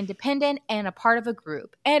as an independent and a part of a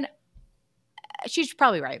group. And she's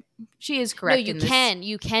probably right. She is correct. No,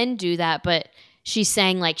 you can do that, but she's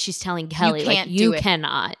saying like she's telling Kelly like you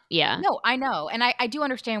cannot. Yeah. No, I know. And I do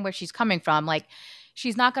understand where she's coming from. Like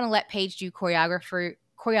she's not going to let Paige do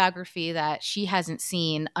choreography that she hasn't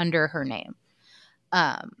seen under her name.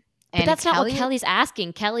 But that's not what Kelly's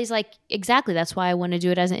asking. Kelly's like, exactly. That's why I want to do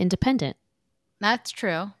it as an independent. That's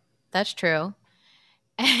true. That's true.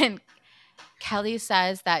 And Kelly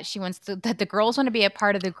says that she wants that the girls want to be a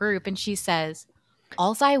part of the group. And she says,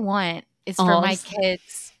 all I want is for my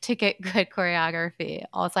kids to get good choreography.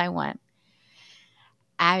 All I want.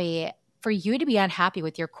 Abby, for you to be unhappy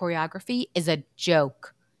with your choreography is a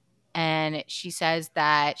joke. And she says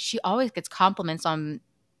that she always gets compliments on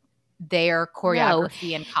their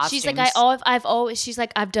choreography and costumes. She's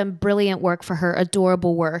like, I've done brilliant work for her,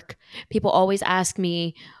 adorable work. People always ask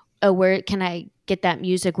me, oh, where can I get that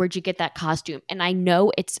music? Where'd you get that costume? And I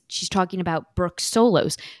know she's talking about Brooke's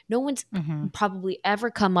solos. No one's probably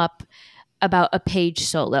ever come up about a Paige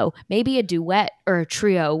solo. Maybe a duet or a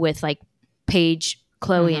trio with like Paige,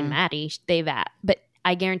 Chloe, and Maddie. But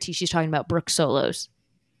I guarantee she's talking about Brooke's solos.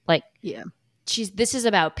 Like, yeah, this is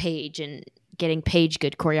about Paige and getting Paige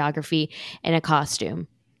good choreography and a costume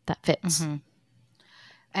that fits.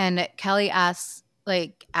 And Kelly asks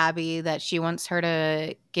like Abby that she wants her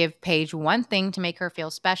to give Paige one thing to make her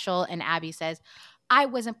feel special. And Abby says, I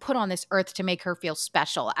wasn't put on this earth to make her feel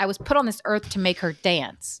special. I was put on this earth to make her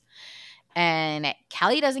dance. And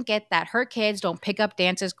Kelly doesn't get that her kids don't pick up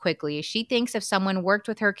dances quickly. She thinks if someone worked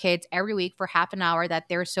with her kids every week for half an hour that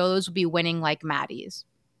their solos would be winning like Maddie's.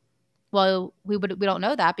 Well, we don't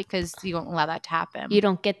know that because you don't allow that to happen. You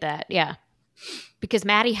don't get that, yeah. Because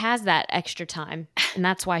Maddie has that extra time, and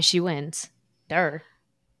that's why she wins. Duh.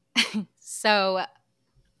 So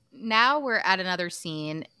now we're at another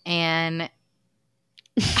scene, and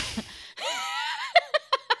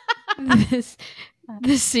this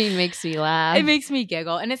scene makes me laugh. It makes me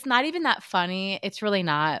giggle, and it's not even that funny. It's really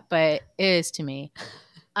not, but it is to me.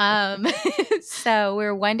 So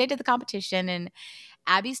we're one day to the competition, and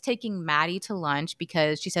Abby's taking Maddie to lunch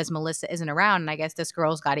because she says Melissa isn't around, and I guess this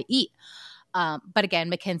girl's got to eat. But again,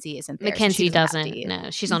 Mackenzie isn't there. Mackenzie doesn't. No,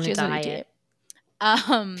 she's on a diet.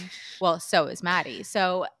 Well, so is Maddie.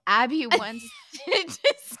 So Abby wants to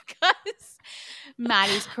discuss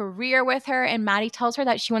Maddie's career with her, and Maddie tells her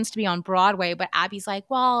that she wants to be on Broadway, but Abby's like,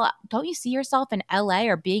 well, don't you see yourself in LA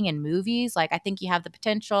or being in movies? Like, I think you have the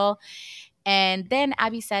potential. And then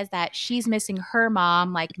Abby says that she's missing her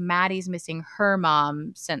mom, like Maddie's missing her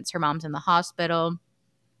mom since her mom's in the hospital.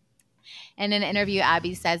 And in an interview,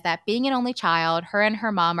 Abby says that being an only child, her and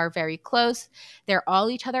her mom are very close. They're all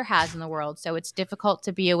each other has in the world, so it's difficult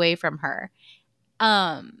to be away from her.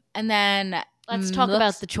 And then let's talk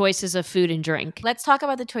about the choices of food and drink. Let's talk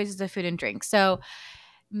about the choices of food and drink. So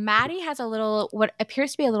Maddie has a little, what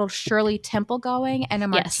appears to be a little Shirley Temple going and a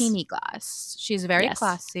martini glass. She's very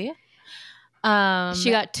classy.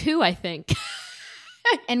 She got 2, I think.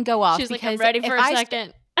 And go off. She's like, I'm ready for a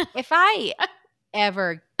second. If I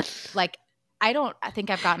ever, like, I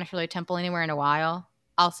think I've gotten a Shirley Temple anywhere in a while.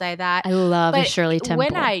 I'll say that. I love a Shirley Temple.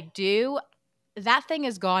 When I do, that thing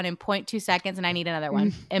is gone in 0.2 seconds and I need another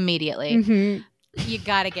one immediately. Mm-hmm. You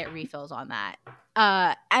got to get refills on that.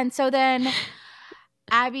 And so then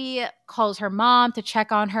Abby calls her mom to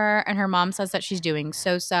check on her, and her mom says that she's doing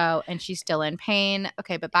so-so and she's still in pain.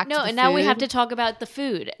 Okay, but back to the food. Now we have to talk about the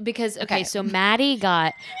food because, so Maddie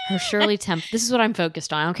got her Shirley Temple. This is what I'm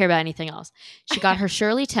focused on. I don't care about anything else. She got her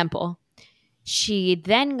Shirley Temple. She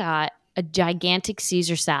then got a gigantic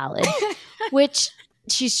Caesar salad, which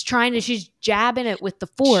she's jabbing it with the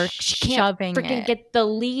fork. She can't freaking get the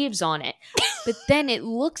leaves on it. But then it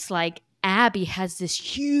looks like Abby has this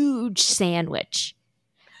huge sandwich.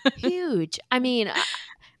 Huge. I mean,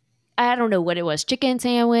 I don't know what it was. Chicken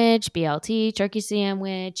sandwich, BLT, turkey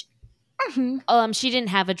sandwich. Mm-hmm. She didn't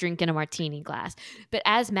have a drink in a martini glass. But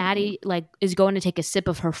as Maddie is going to take a sip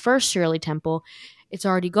of her first Shirley Temple, it's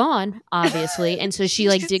already gone, obviously. And so she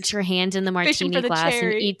digs her hands in the martini glass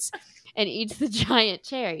and eats the giant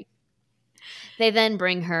cherry. They then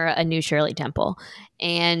bring her a new Shirley Temple.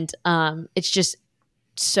 And it's just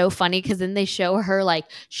so funny because then they show her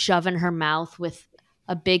shoving her mouth with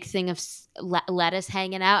a big thing of lettuce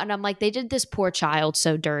hanging out. And I'm like, they did this poor child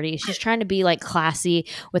so dirty. She's trying to be classy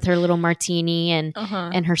with her little martini and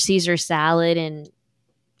her Caesar salad. And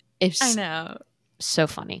it's I know. So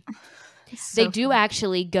funny. They do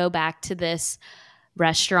actually go back to this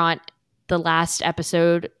restaurant the last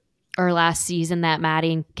episode or last season that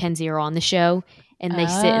Maddie and Kenzie are on the show. And they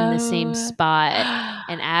sit in the same spot.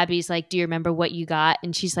 And Abby's like, do you remember what you got?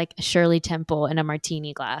 And she's like, a Shirley Temple and a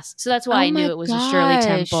martini glass. So that's why I knew it was a Shirley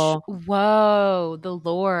Temple. Whoa, the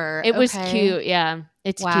lore. It was cute. Yeah,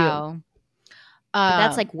 it's cute. But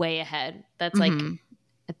that's way ahead. That's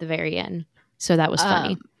at the very end. So that was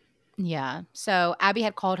funny. Yeah. So Abby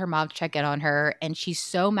had called her mom to check in on her, and she's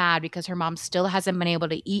so mad because her mom still hasn't been able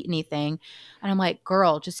to eat anything. And I'm like,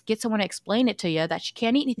 girl, just get someone to explain it to you that she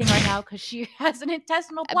can't eat anything right now because she has an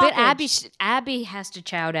intestinal blockage. But Abby has to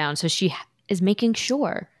chow down, so she is making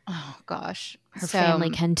sure. Oh, gosh. Her family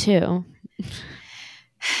can too.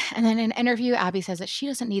 And then in an interview, Abby says that she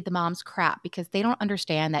doesn't need the mom's crap because they don't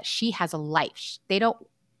understand that she has a life. She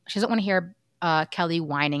doesn't want to hear Kelly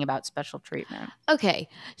whining about special treatment. Okay,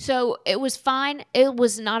 so it was fine. It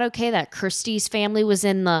was not okay that Christy's family was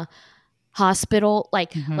in the hospital.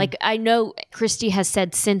 I know Christy has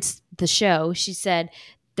said since the show, she said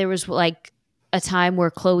there was a time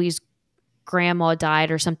where Chloe's grandma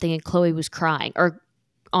died or something, and Chloe was crying, or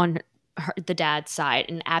on the dad's side,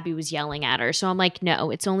 and Abby was yelling at her. So I'm like,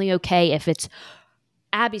 no, it's only okay if it's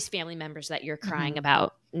Abby's family members that you're crying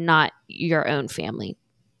about, not your own family.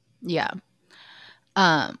 Yeah.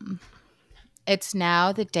 It's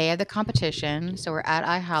now the day of the competition, so we're at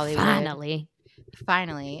iHollywood.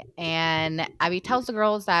 Finally. And Abby tells the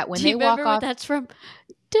girls that when they walk off, that's from.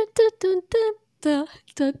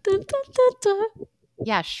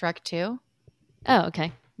 Yeah, Shrek 2. Oh,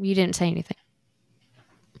 okay. You didn't say anything.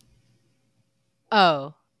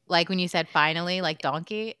 Oh, like when you said finally, like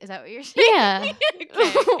donkey? Is that what you're saying? Yeah.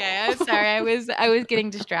 Okay. I'm sorry. I was getting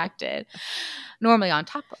distracted. Normally I'm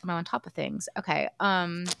on top of things. Okay.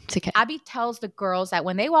 It's okay. Abby tells the girls that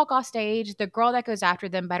when they walk off stage, the girl that goes after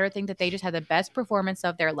them better think that they just had the best performance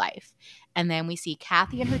of their life. And then we see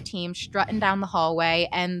Cathy and her team strutting down the hallway,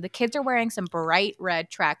 and the kids are wearing some bright red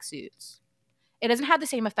tracksuits. It doesn't have the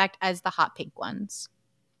same effect as the hot pink ones.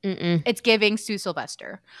 Mm-mm. It's giving Sue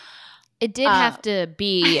Sylvester. It did have to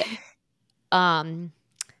be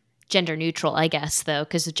gender neutral, I guess, though,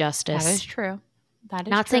 because of justice. That is true.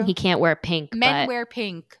 Not saying he can't wear pink. Men wear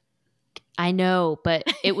pink. I know, but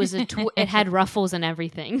it was it had ruffles and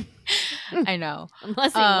everything. I know.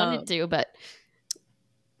 Unless he wanted to, but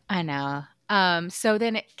I know. So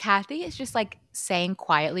then Cathy is just like saying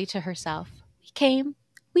quietly to herself, we came,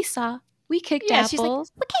 we saw, we kicked apples. She's like,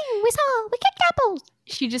 we came, we saw, we kicked apples.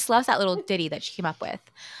 She just loves that little ditty that she came up with.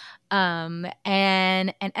 And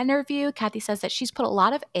an interview, Cathy says that she's put a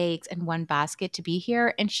lot of eggs in one basket to be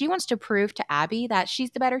here, and she wants to prove to Abby that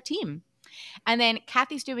she's the better team. And then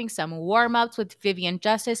Cathy's doing some warm-ups with Vivian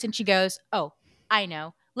Justice, and she goes, oh, I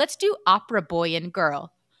know. Let's do opera boy and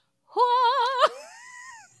girl.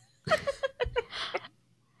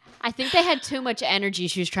 I think they had too much energy.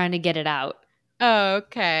 She was trying to get it out.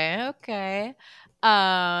 Okay.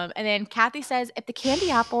 And then Cathy says if the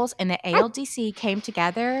candy apples and the ALDC came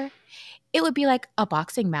together, it would be like a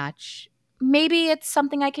boxing match. Maybe it's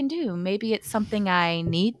something I can do. Maybe it's something I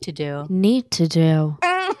need to do.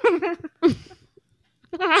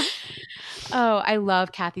 Oh, I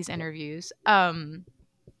love Cathy's interviews.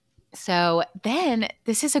 So then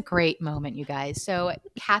this is a great moment, you guys. So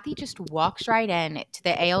Cathy just walks right in to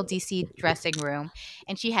the ALDC dressing room,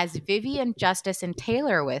 and she has Vivian, Justice, and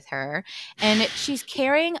Taylor with her. And she's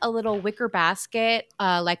carrying a little wicker basket,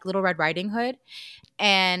 like Little Red Riding Hood.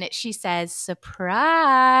 And she says,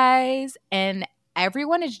 surprise. And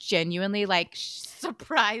everyone is genuinely like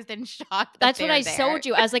surprised and shocked. That's what I told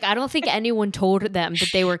you. I was like, I don't think anyone told them that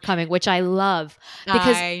they were coming, which I love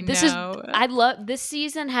because I love this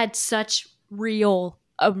season had such real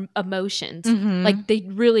emotions. Mm-hmm. Like they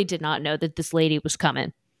really did not know that this lady was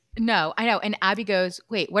coming. No, I know. And Abby goes,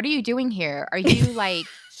 wait, what are you doing here? Are you like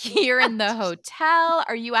here in the hotel?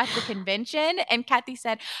 Are you at the convention? And Cathy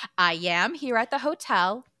said, I am here at the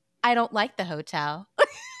hotel. I don't like the hotel.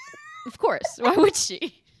 Of course. Why would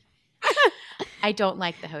she? I don't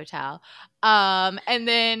like the hotel. And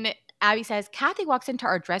then Abby says, Cathy walks into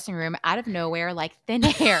our dressing room out of nowhere like thin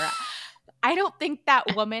air. I don't think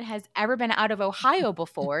that woman has ever been out of Ohio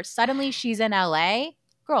before. Suddenly she's in LA.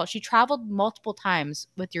 Girl, she traveled multiple times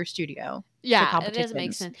with your studio. Yeah, it does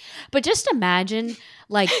make sense. But just imagine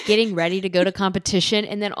like getting ready to go to competition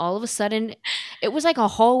and then all of a sudden it was like a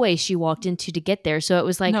hallway she walked into to get there. So it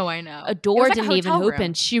was like I know. A door didn't even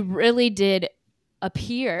open. She really did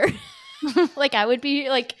appear. Like I would be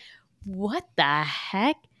like, what the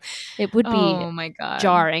heck? It would be oh my God.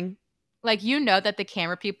 jarring. Like, you know that the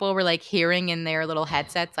camera people were like hearing in their little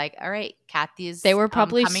headsets, like, all right, Cathy's they were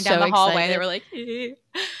probably coming so down the hallway. Excited. They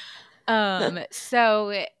were like,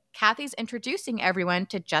 so Cathy's introducing everyone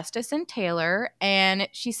to Justice and Taylor, and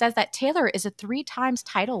she says that Taylor is a 3 times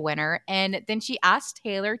title winner. And then she asks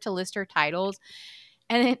Taylor to list her titles,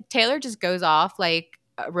 and then Taylor just goes off like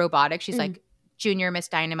robotic. She's like, Junior Miss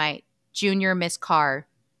Dynamite, Junior Miss Carr,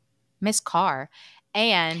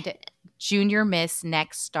 and Junior Miss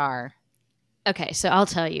Next Star. Okay, so I'll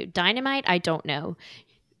tell you. Dynamite, I don't know.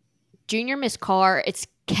 Junior Miss Carr, it's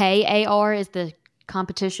KAR is the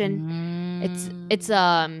competition. It's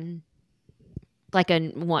like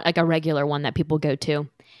a regular one that people go to.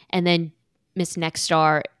 And then Miss Next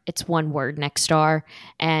Star, it's one word, Next Star,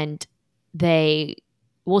 and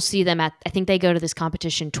we'll see them I think they go to this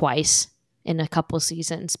competition twice in a couple of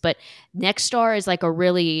seasons. But Next Star is like a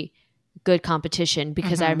really good competition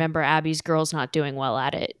because I remember Abby's girls not doing well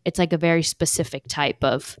at it. It's like a very specific type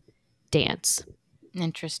of dance.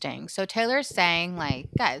 Interesting. So Taylor's saying like,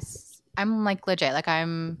 guys, I'm like legit, like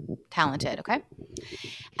I'm talented, okay?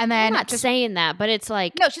 And then I'm not saying that, but it's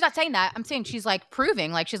like no, she's not saying that. I'm saying she's like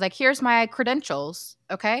proving, like she's like, here's my credentials,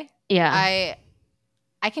 okay? Yeah,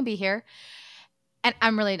 I can be here. And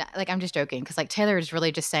I'm really not, like, I'm just joking because like Taylor is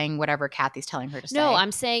really just saying whatever Cathy's telling her to say. No,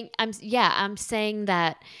 I'm saying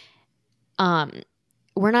that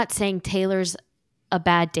we're not saying Taylor's a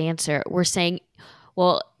bad dancer. We're saying,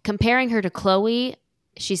 well, comparing her to Chloe,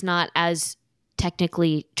 she's not as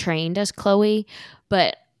technically trained as Chloe,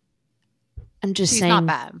 but I'm just saying she's not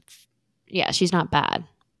bad. Yeah, she's not bad.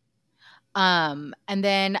 And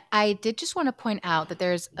then I did just want to point out that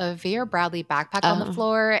there's a Vera Bradley backpack on the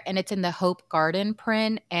floor, and it's in the Hope Garden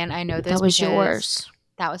print. And I know this that was yours.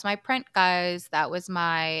 That was my print, guys. That was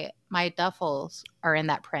my duffels are in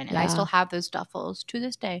that print, and I still have those duffels to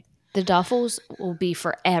this day. The duffels will be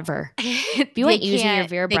forever. If you ain't using your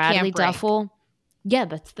Vera Bradley duffel, yeah,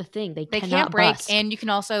 that's the thing. They can't break, and you can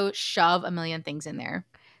also shove a million things in there.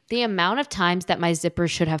 The amount of times that my zipper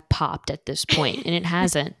should have popped at this point, and it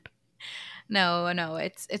hasn't. No,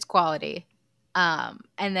 it's quality. And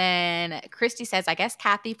then Christy says, I guess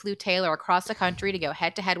Cathy flew Taylor across the country to go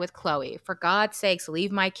head to head with Chloe. For God's sakes,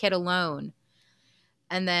 leave my kid alone.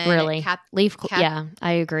 And then really, yeah,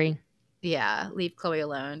 I agree. Yeah, leave Chloe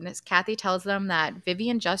alone. As Cathy tells them that Vivi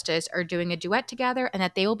and Justice are doing a duet together and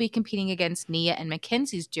that they will be competing against Nia and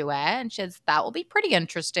Mackenzie's duet. And she says that will be pretty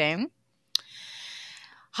interesting.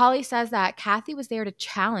 Holly says that Cathy was there to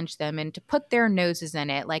challenge them and to put their noses in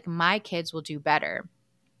it, like my kids will do better.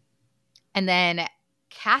 And then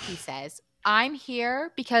Cathy says, I'm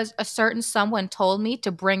here because a certain someone told me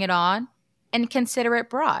to bring it on and consider it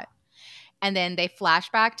brought. And then they flash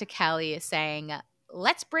back to Kelly saying,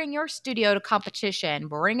 let's bring your studio to competition.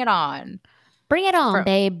 Bring it on. Bring it on,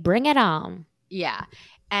 babe. Bring it on. Yeah.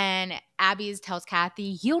 And Abby tells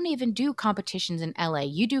Cathy, you don't even do competitions in LA.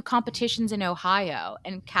 You do competitions in Ohio.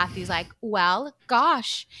 And Cathy's like, well,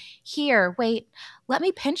 gosh, here, wait, let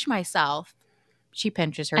me pinch myself. She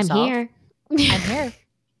pinches herself. I'm here. I'm here.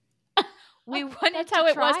 We wanted That's how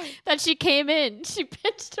it was that she came in. She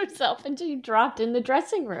pinched herself and she dropped in the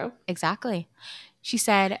dressing room. Exactly. She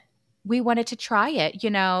said, we wanted to try it,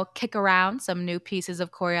 kick around some new pieces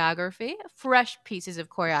of choreography, fresh pieces of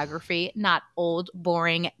choreography, not old,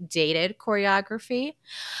 boring, dated choreography.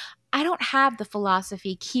 I don't have the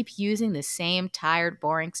philosophy, keep using the same tired,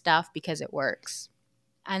 boring stuff because it works.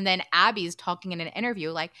 And then Abby's talking in an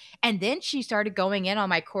interview and then she started going in on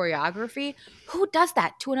my choreography. Who does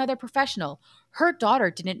that to another professional? Her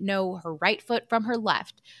daughter didn't know her right foot from her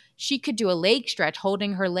left. She could do a leg stretch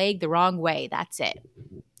holding her leg the wrong way. That's it.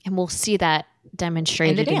 And we'll see that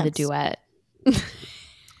demonstrated in the duet.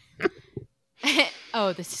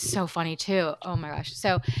 Oh, this is so funny too. Oh my gosh.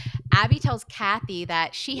 So Abby tells Cathy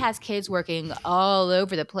that she has kids working all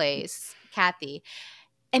over the place. Cathy.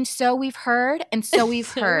 And so we've heard, and so we've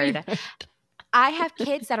heard. I have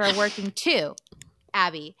kids that are working too.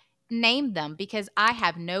 Abby, name them because I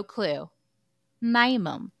have no clue. Name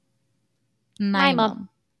them. Name them.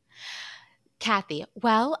 Cathy,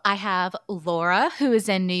 well, I have Laura, who is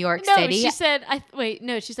in New York City. She said,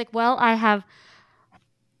 she's like, well, I have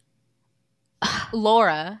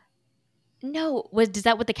Laura. No, is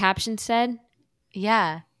that what the caption said?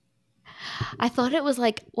 Yeah. I thought it was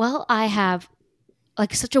like, well, I have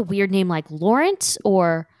such a weird name like Lawrence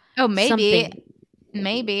or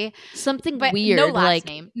maybe something but weird. No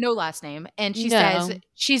last name. And she says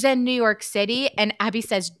she's in New York City, and Abby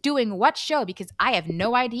says, doing what show? Because I have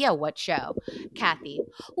no idea what show. Cathy,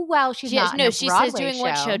 well, she says doing show.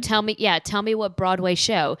 What show? Tell me what Broadway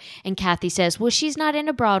show. And Cathy says, well, she's not in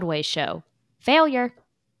a Broadway show. Failure.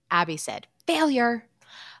 Abby said, failure.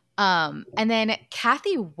 And then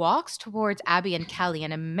Cathy walks towards Abby and Kelly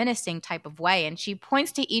in a menacing type of way, and she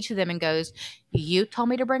points to each of them and goes, you told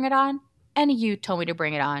me to bring it on, and you told me to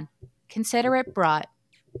bring it on. Consider it brought.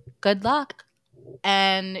 Good luck.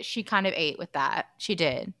 And she kind of ate with that. She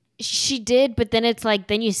did. She did, but then it's like,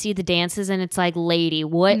 then you see the dances, and it's like, lady,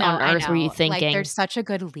 what on earth were you thinking? There's such a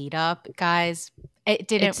good lead up, guys. It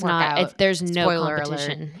didn't work out. There's no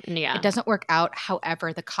competition. Alert. Yeah. It doesn't work out.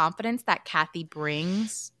 However, the confidence that Cathy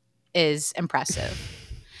brings is impressive.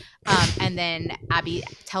 And then Abby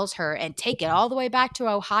tells her, and take it all the way back to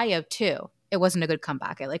Ohio too. It wasn't a good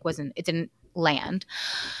comeback. It didn't land.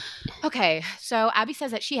 Okay, so Abby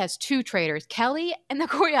says that she has two traitors, Kelly and the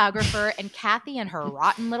choreographer, and Cathy and her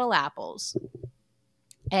rotten little apples.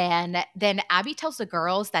 And then Abby tells the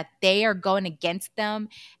girls that they are going against them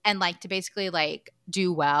and to basically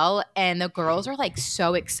do well. And the girls are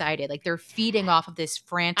so excited. They're feeding off of this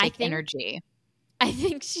frantic energy. I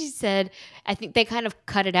think she said, I think they kind of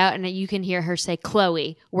cut it out, and you can hear her say,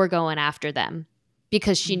 Chloe, we're going after them,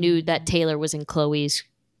 because she knew that Taylor was in Chloe's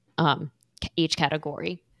age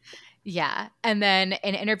category. Yeah. And then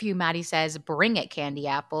in an interview, Maddie says, bring it, candy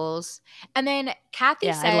apples. And then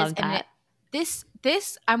Cathy says, I love that.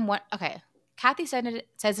 Cathy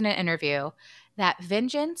says in an interview that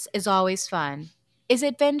vengeance is always fun. Is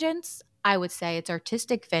it vengeance? I would say it's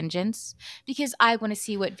artistic vengeance, because I want to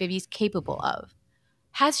see what Vivi's capable of.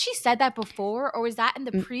 Has she said that before, or was that in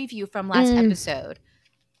the preview from last episode?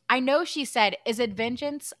 I know she said, is it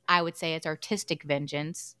vengeance? I would say it's artistic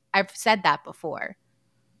vengeance. I've said that before.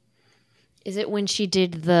 Is it when she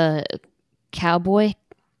did the cowboy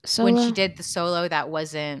solo? When she did the solo that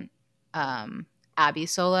wasn't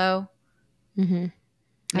Abby's solo? Mm-hmm.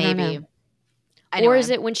 Maybe. Anyway. Or is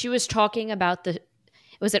it when she was talking about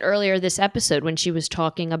was it earlier this episode when she was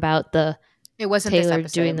talking about it wasn't Taylor this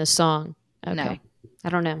episode. doing the song? Okay. No. I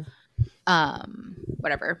don't know.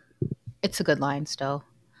 Whatever. It's a good line still.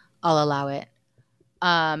 I'll allow it.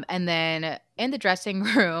 And then in the dressing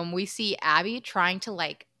room, we see Abby trying to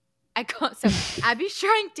Abby's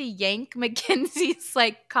trying to yank Mackenzie's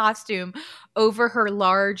costume over her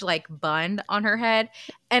large bun on her head.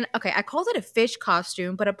 And I called it a fish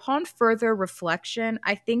costume, but upon further reflection,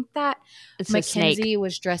 I think that Mackenzie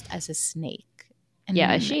was dressed as a snake.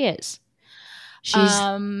 And she is. She's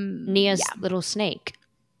Nia's little snake.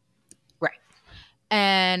 Right.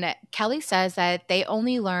 And Kelly says that they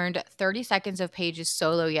only learned 30 seconds of Paige's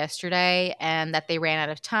solo yesterday and that they ran out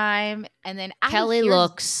of time. And then Kelly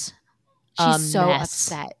looks she's so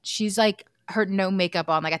upset. She's like her no makeup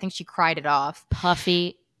on. Like I think she cried it off.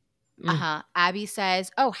 Puffy. Abby says,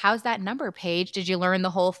 "Oh, how's that number, Paige? Did you learn the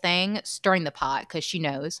whole thing?" Stirring the pot because she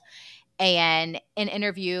knows. And in an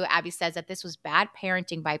interview, Abby says that this was bad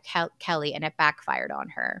parenting by Kelly and it backfired on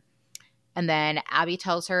her. And then Abby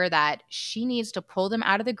tells her that she needs to pull them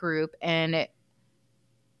out of the group and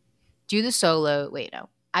do the solo. Wait, no.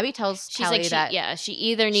 Abby tells Kelly that she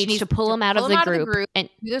either needs to pull them out of the group and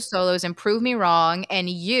do the solos and prove me wrong. And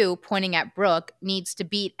you, pointing at Brooke, needs to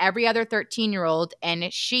beat every other 13-year-old.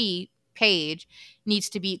 And she, Paige, needs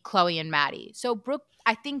to beat Chloe and Maddie. So Brooke,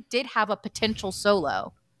 I think, did have a potential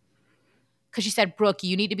solo. Because she said, Brooke,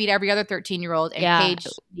 you need to beat every other 13-year-old. And Paige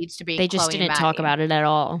needs to beat Chloe and Maddie. They just didn't talk about it at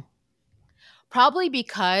all. Probably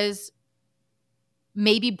because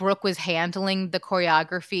maybe Brooke was handling the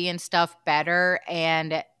choreography and stuff better,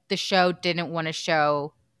 and the show didn't want to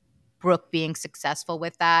show Brooke being successful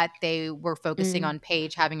with that. They were focusing on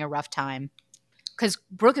Paige having a rough time. Because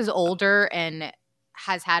Brooke is older and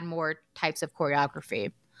has had more types of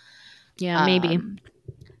choreography. Yeah, maybe.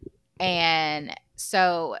 And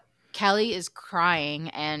so Kelly is crying,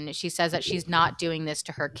 and she says that she's not doing this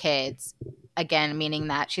to her kids. Again, meaning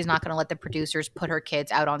that she's not going to let the producers put her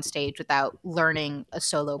kids out on stage without learning a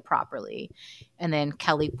solo properly. And then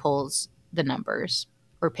Kelly pulls the numbers,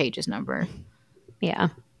 or Paige's number. Yeah.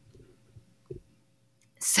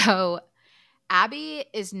 So Abby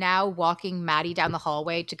is now walking Maddie down the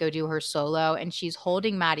hallway to go do her solo, and she's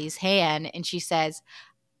holding Maddie's hand, and she says,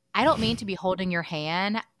 "I don't mean to be holding your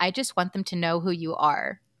hand. I just want them to know who you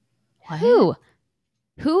are." What?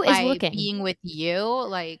 Who is looking? Being with you?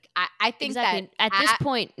 Like, I think exactly. that at this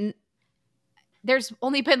point, there's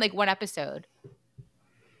only been like one episode.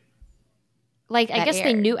 Like, I guess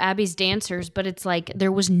they knew Abby's dancers, but it's like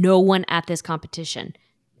there was no one at this competition.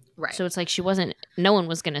 Right. So it's like no one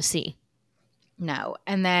was going to see. No.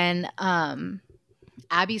 And then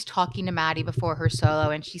Abby's talking to Maddie before her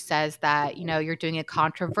solo, and she says that, you're doing a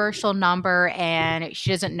controversial number, and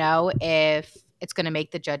she doesn't know if it's going to make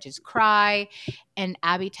the judges cry. And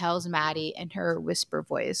Abby tells Maddie in her whisper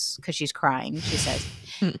voice, because she's crying, she says,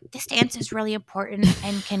 "This dance is really important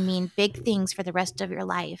and can mean big things for the rest of your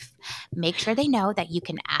life. Make sure they know that you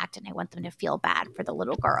can act, and I want them to feel bad for the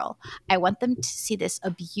little girl. I want them to see this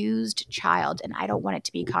abused child, and I don't want it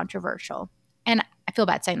to be controversial." And I feel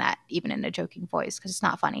bad saying that even in a joking voice because it's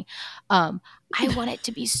not funny. "I want it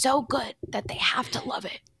to be so good that they have to love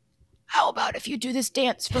it. How about if you do this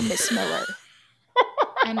dance for Miss Miller?"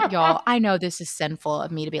 And y'all, I know this is sinful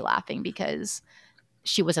of me to be laughing because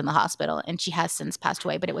she was in the hospital and she has since passed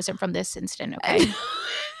away, but it wasn't from this incident, okay?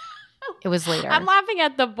 It was later. I'm laughing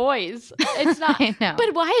at the voice. It's not. I know.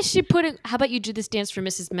 But why is she putting, how about you do this dance for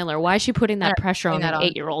Mrs. Miller? Why is she putting that pressure on an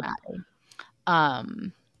 8-year-old?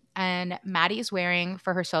 And Maddie is wearing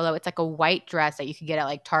for her solo, it's like a white dress that you could get at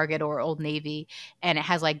like Target or Old Navy. And it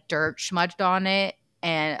has like dirt smudged on it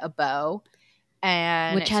and a bow.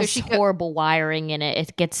 And which has horrible wiring in it.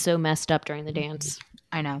 It gets so messed up during the dance.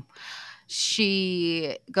 I know.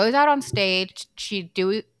 She goes out on stage to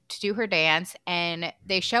do her dance, and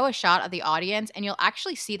they show a shot of the audience, and you'll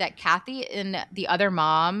actually see that Cathy and the other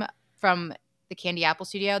mom from the Candy Apple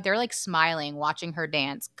Studio, they're like smiling watching her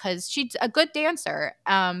dance because she's a good dancer.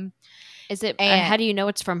 Is it? How do you know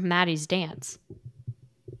it's from Maddie's dance?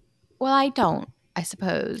 Well, I don't. I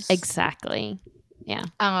suppose exactly. Yeah.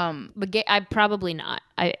 But I probably not.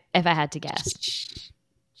 If I had to guess.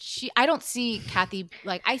 I don't see Cathy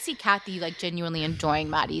like I see Cathy like genuinely enjoying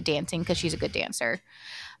Maddie dancing because she's a good dancer.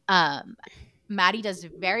 Maddie does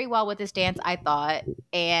very well with this dance, I thought,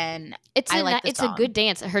 and it's a good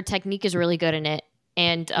dance. Her technique is really good in it,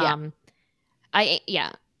 and I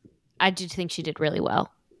do think she did really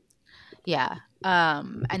well. Yeah.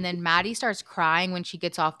 And then Maddie starts crying when she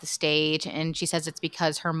gets off the stage, and she says it's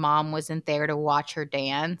because her mom wasn't there to watch her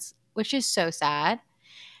dance, which is so sad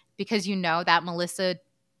because that Melissa,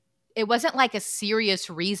 it wasn't like a serious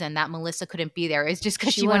reason that Melissa couldn't be there. It's just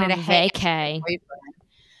because she wanted to vacay.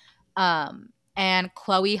 And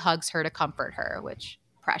Chloe hugs her to comfort her, which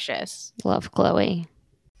precious. Love Chloe.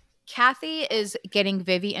 Cathy is getting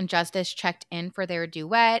Vivi and Justice checked in for their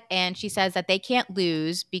duet, and she says that they can't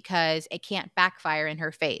lose because it can't backfire in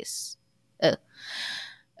her face. Ugh.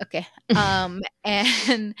 Okay.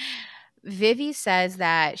 And Vivi says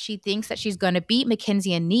that she thinks that she's going to beat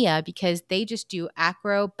Mackenzie and Nia because they just do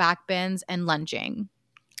acro, backbends, and lunging.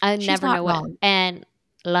 She's never know what. And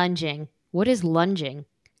lunging. What is lunging?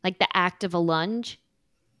 Like the act of a lunge?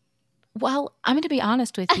 Well, I'm going to be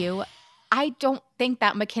honest with you. I don't think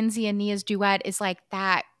that Mackenzie and Nia's duet is like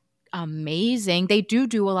that amazing. They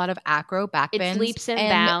do a lot of acro backbends. It's leaps and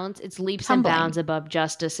bounds. It's leaps tumbling. and bounds above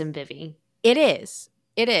Justice and Vivi. It is.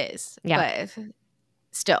 Yeah. But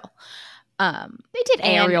still. They did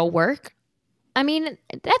aerial work. I mean,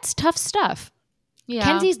 that's tough stuff. Yeah.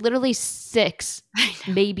 Kenzie's literally 6,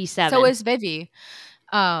 maybe 7. So is Vivi.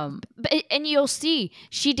 And you'll see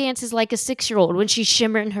she dances like a 6-year-old when she's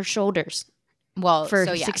shimmering her shoulders. Well,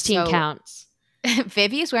 for 16 counts.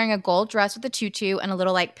 Vivi is wearing a gold dress with a tutu and a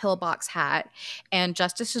little like pillbox hat, and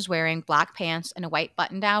Justice is wearing black pants and a white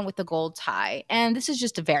button down with a gold tie. And this is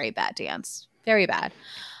just a very bad dance, very bad.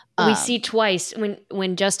 We see twice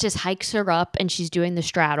when Justice hikes her up and she's doing the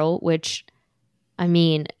straddle, which, I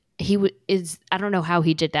mean, I don't know how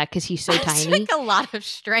he did that because he's so tiny. It's like a lot of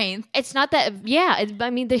strength. It's not that, yeah. I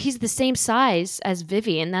mean, he's the same size as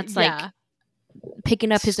Vivi, and that's like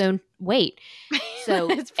picking up his own weight.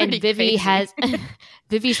 So, and Vivi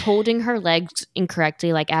Vivi's holding her legs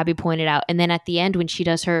incorrectly, like Abby pointed out. And then at the end, when she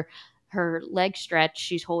does her leg stretch,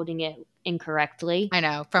 she's holding it incorrectly. I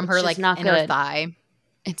know, from her like inner thigh.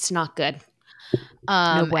 It's not good.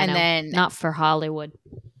 No bueno. And then not for Hollywood.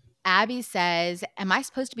 Abby says, "Am I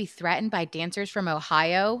supposed to be threatened by dancers from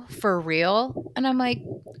Ohio for real?" And I'm like,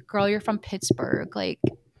 "Girl, you're from Pittsburgh. Like,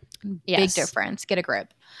 big difference. Get a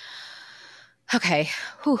grip." Okay.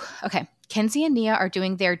 Whew. Okay. Kenzie and Nia are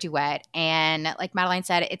doing their duet, and like Madeline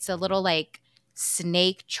said, it's a little like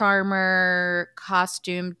snake charmer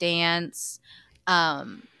costume dance.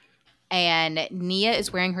 And Nia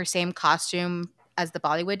is wearing her same costume as the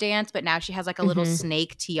Bollywood dance, but now she has like a little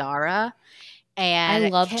snake tiara. And I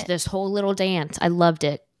loved this whole little dance. I loved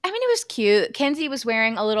it. I mean, it was cute. Kenzie was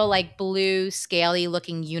wearing a little like blue scaly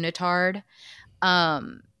looking unitard.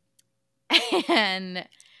 And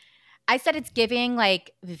I said it's giving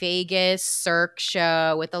like Vegas Cirque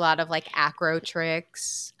show with a lot of like acro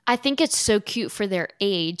tricks. I think it's so cute for their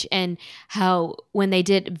age, and how when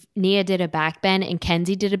Nia did a backbend and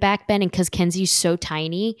Kenzie did a backbend, and because Kenzie's so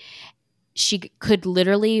tiny, she could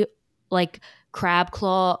literally like crab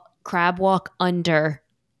walk under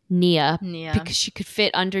Nia because she could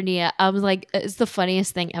fit under Nia. I was like, it's the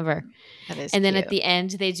funniest thing ever. That is and then cute. At the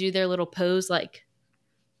end, they do their little pose like.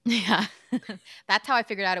 Yeah. That's how I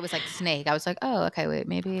figured out it was like snake. I was like, oh, okay, wait,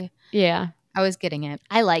 maybe. Yeah. I was getting it.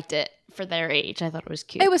 I liked it for their age. I thought it was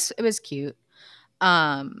cute. It was cute.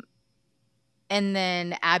 And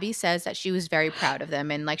then Abby says that she was very proud of them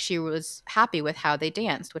and like she was happy with how they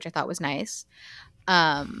danced, which I thought was nice.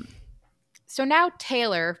 So now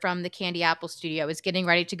Taylor from the Candy Apple Studio is getting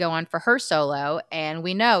ready to go on for her solo, and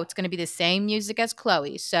we know it's going to be the same music as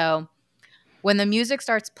Chloe. So when the music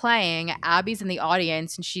starts playing, Abby's in the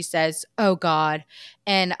audience and she says, "Oh God."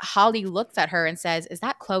 And Holly looks at her and says, "Is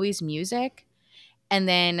that Chloe's music?" And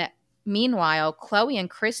then meanwhile, Chloe and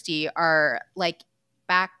Christy are like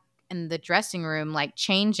back in the dressing room, like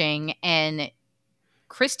changing, and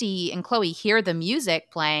Christy and Chloe hear the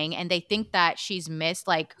music playing and they think that she's missed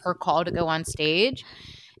like her call to go on stage.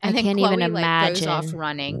 And then Chloe like goes off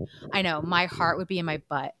running. I know, my heart would be in my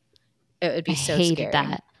butt. It would be so scary.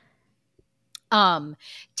 That.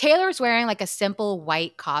 Taylor's wearing like a simple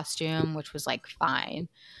white costume, which was like fine.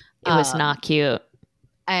 It was not cute.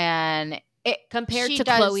 And compared to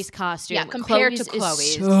Chloe's costume. Yeah, compared to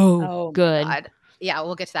Chloe's. So good. God. Yeah,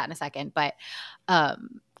 we'll get to that in a second. But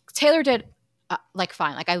Taylor did like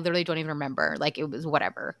fine. Like I literally don't even remember. Like it was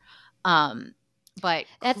whatever. But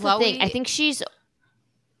that's Chloe, the thing. I think she's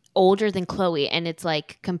older than Chloe, and it's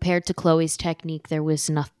like compared to Chloe's technique, there was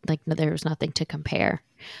nothing to compare.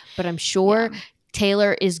 But I'm sure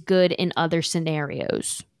Taylor is good in other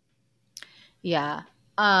scenarios. Yeah.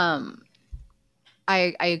 I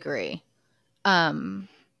agree.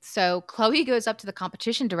 So Chloe goes up to the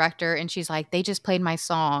competition director and she's like, "They just played my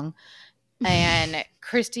song." And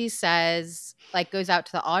Christy says, like, goes out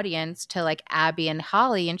to the audience to like Abby and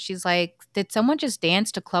Holly, and she's like, "Did someone just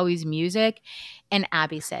dance to Chloe's music?" And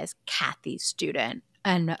Abby says, "Cathy's student."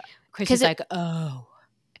 And Christy's like, "Oh."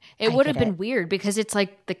 It would have been weird because it's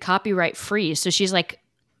like the copyright free. So she's like,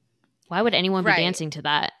 why would anyone be dancing to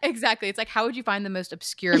that? Exactly. It's like, how would you find the most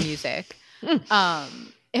obscure music? It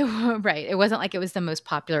wasn't like it was the most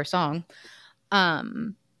popular song.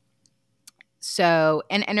 So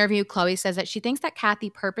in an interview, Chloe says that she thinks that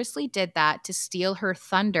Cathy purposely did that to steal her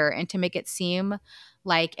thunder and to make it seem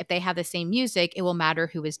like if they have the same music, it will matter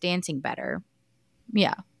who is dancing better.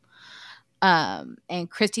 Yeah.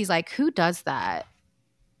 And Christy's like, who does that?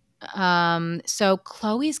 So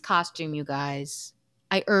Chloe's costume, you guys,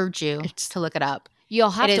 I urge you to look it up.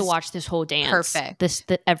 You'll have to watch this whole dance.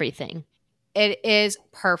 Perfect. Everything. It is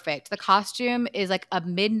perfect. The costume is like a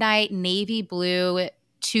midnight navy blue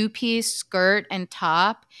 2-piece skirt and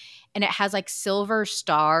top, and it has like silver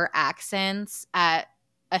star accents at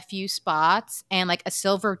a few spots and like a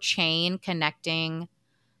silver chain connecting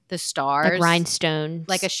the stars. Like rhinestones.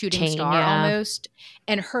 Like a shooting chain, star yeah. almost.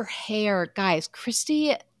 And her hair, guys,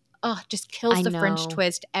 Christy, just kills the French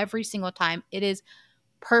twist every single time. It is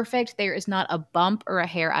perfect. There is not a bump or a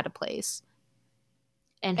hair out of place.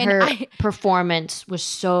 And her performance was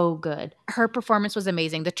so good. Her performance was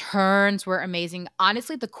amazing. The turns were amazing.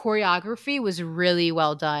 Honestly, the choreography was really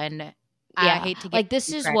well done. Yeah. I hate to get like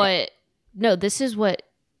this is what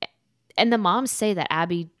and the moms say that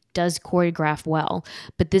Abby does choreograph well,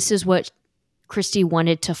 but this is what Christy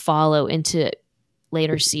wanted to follow into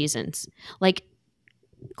later seasons. Like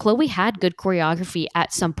Chloe had good choreography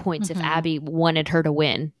at some points. If Abby wanted her to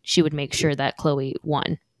win, she would make sure that Chloe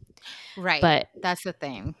won. Right. But that's the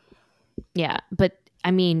thing. Yeah. But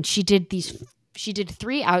I mean, she did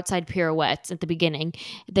 3 outside pirouettes at the beginning.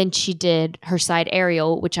 Then she did her side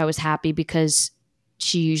aerial, which I was happy because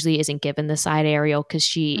she usually isn't given the side aerial because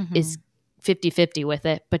she is 50-50 with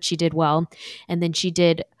it, but she did well. And then she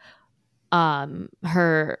did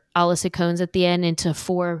her Alice Cones at the end into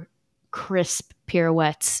 4 crisp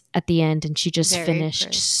pirouettes at the end, and she just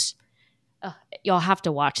finished. Y'all have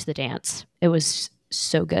to watch the dance. It was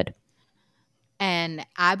so good. And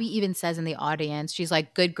Abby even says in the audience, she's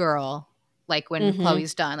like, good girl. Like when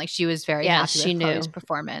Chloe's done, like she was very happy with Chloe's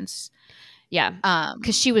performance. Yeah.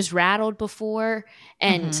 Because she was rattled before,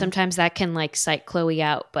 and sometimes that can like psych Chloe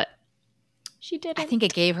out, but she did. I think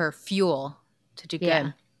it gave her fuel to do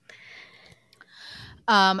good.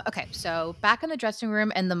 Okay, so back in the dressing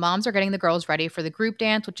room, and the moms are getting the girls ready for the group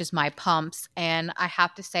dance, which is my pumps. And I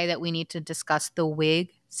have to say that we need to discuss the wig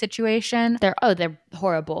situation. They're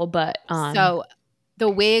horrible, but so the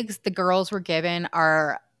wigs the girls were given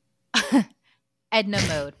are Edna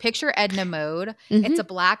mode. Picture Edna mode. It's a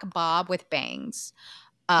black bob with bangs.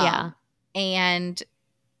 And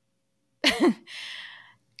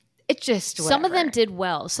it just whatever. Some of them did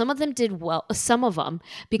well. Some of them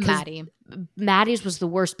because Maddie's was the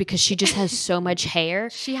worst because she just has so much hair.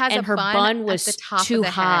 She has and her bun was too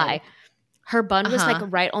high. Head. Her bun was like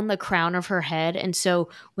right on the crown of her head, and so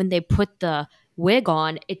when they put the wig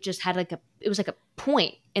on, it just had it was like a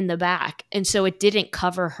point in the back, and so it didn't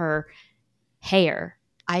cover her hair.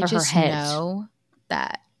 I just know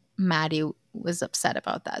that Maddie was upset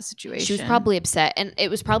about that situation. She was probably upset, and it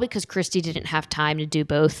was probably because Christy didn't have time to do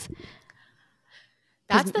both.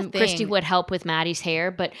 That's the thing. Christy would help with Maddie's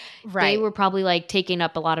hair, but they were probably like taking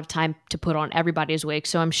up a lot of time to put on everybody's wig.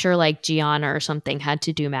 So I'm sure like Gianna or something had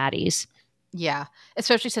to do Maddie's. Yeah,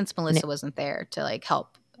 especially since Melissa wasn't there to like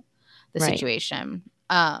help the situation.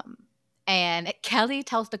 And Kelly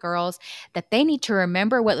tells the girls that they need to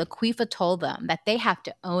remember what Laquifa told them, that they have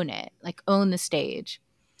to own it, like own the stage.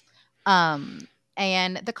 And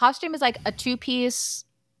the costume is like a 2-piece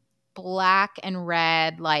black and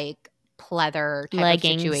red like pleather type of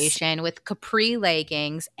situation with capri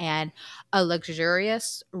leggings and a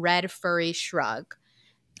luxurious red furry shrug.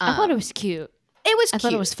 I thought it was cute. It was cute. I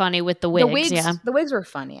thought it was funny with the wigs. The wigs were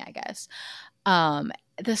funny, I guess.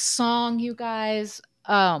 The song, you guys,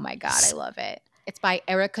 oh my God, I love it. It's by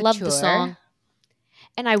Erica Love Tour. the song.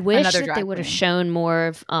 And I wish that they would have shown more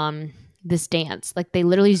of this dance. Like they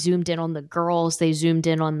literally zoomed in on the girls, they zoomed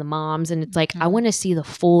in on the moms, and it's like I want to see the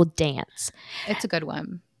full dance. It's a good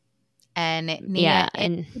one. And Nia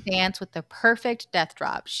dance with the perfect death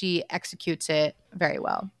drop. She executes it very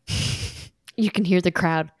well. You can hear the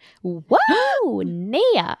crowd. Whoa,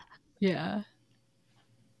 Nia. Yeah.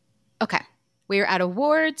 Okay. We're at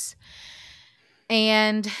awards,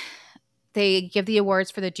 and they give the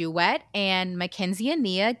awards for the duet, and Mackenzie and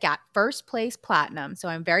Nia got first place platinum. So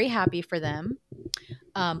I'm very happy for them.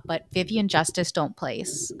 But Vivi and Justice don't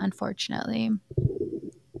place, unfortunately,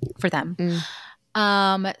 for them.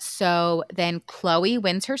 So then Chloe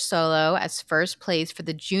wins her solo as first place for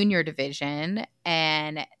the junior division.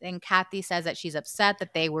 And then Cathy says that she's upset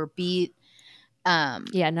that they were beat.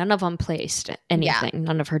 None of them placed anything. Yeah.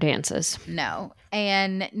 None of her dances. No.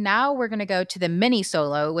 And now we're going to go to the mini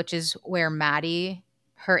solo, which is where Maddie,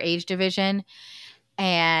 her age division.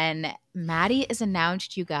 And Maddie is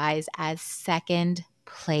announced, you guys, as second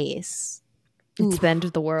place. It's the end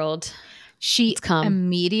of the world. She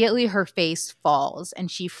immediately, her face falls and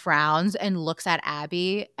she frowns and looks at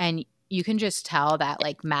Abby, and you can just tell that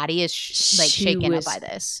like Maddie is shaken up by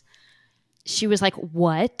this. She was like,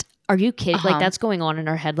 "What? Are you kidding?" Like that's going on in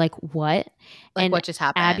her head. Like what? Like and what just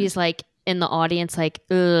happened? Abby's like in the audience, like,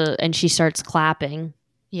 ugh, and she starts clapping.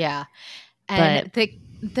 Yeah, and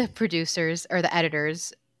the producers or the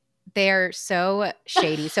editors, they're so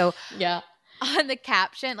shady. So yeah. On the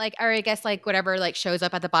caption, like, or I guess like whatever like shows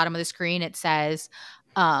up at the bottom of the screen, it says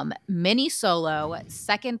mini solo,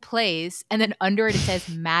 second place, and then under it says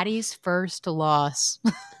Maddie's first loss.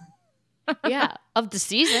 Yeah, of the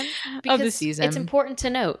season. Of the season. It's important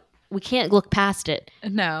to note. We can't look past it.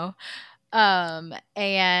 No. And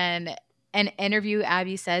an interview,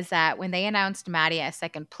 Abby says that when they announced Maddie as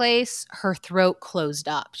second place, her throat closed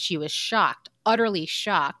up. She was shocked, utterly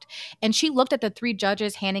shocked. And she looked at the 3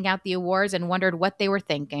 judges handing out the awards and wondered what they were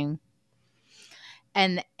thinking.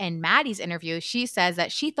 And in Maddie's interview, she says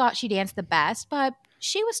that she thought she danced the best, but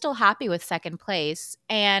she was still happy with second place.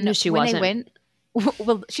 And no, she when wasn't. they went,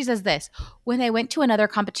 well, she says this, when they went to another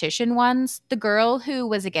competition once, the girl who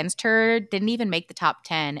was against her didn't even make the top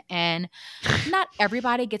 10. And not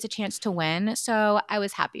everybody gets a chance to win. So I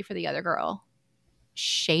was happy for the other girl.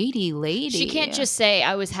 Shady lady. She can't just say,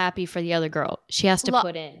 I was happy for the other girl. She has to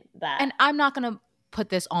put in that. And I'm not going to put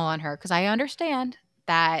this all on her because I understand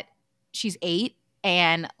that she's 8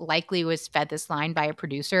 and likely was fed this line by a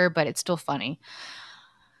producer, but it's still funny.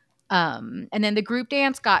 And then the group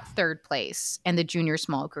dance got 3rd place in the junior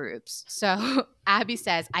small groups. So Abby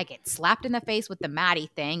says, I get slapped in the face with the Maddie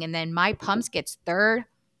thing, and then my pumps gets 3rd.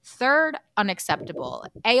 3rd, unacceptable.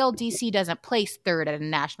 ALDC doesn't place 3rd at a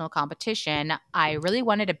national competition. I really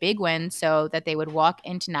wanted a big win so that they would walk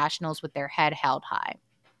into nationals with their head held high.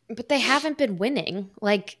 But they haven't been winning.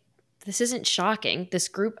 Like, this isn't shocking. This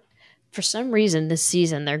group, for some reason this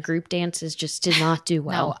season, their group dances just did not do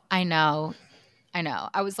well. No, I know.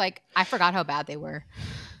 I was like, I forgot how bad they were.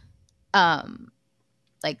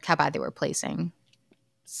 Like how bad they were placing.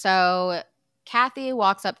 So Cathy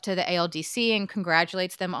walks up to the ALDC and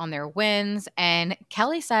congratulates them on their wins. And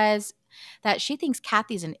Kelly says that she thinks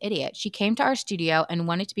Cathy's an idiot. She came to our studio and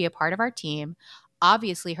wanted to be a part of our team.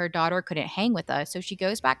 Obviously, her daughter couldn't hang with us, so she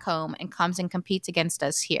goes back home and comes and competes against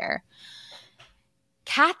us here.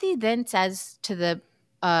 Cathy then says to the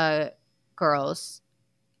girls,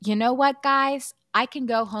 you know what, guys? I can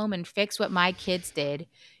go home and fix what my kids did.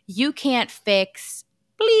 You can't fix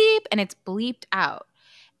bleep, and it's bleeped out.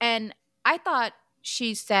 And I thought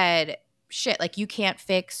she said shit, like you can't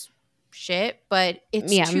fix shit, but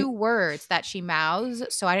it's 2 words that she mouths,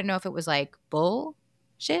 so I didn't know if it was like bull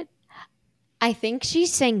shit. I think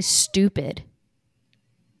she's saying stupid.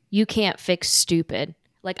 You can't fix stupid.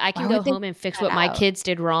 Like, I can go home and fix what my kids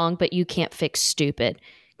did wrong, but you can't fix stupid.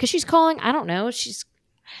 Because she's calling, I don't know,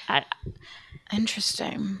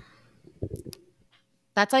 Interesting.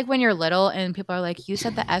 That's like when you're little and people are like, you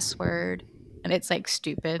said the S word, and it's like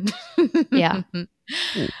stupid. Yeah.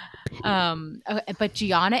 But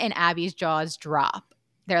Gianna and Abby's jaws drop.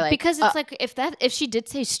 They're like, because it's like, if she did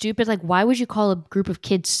say stupid, like, why would you call a group of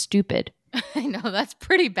kids stupid? I know, that's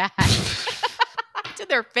pretty bad. To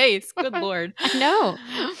their face. Good Lord. I know.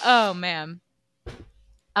 Oh man.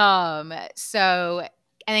 So,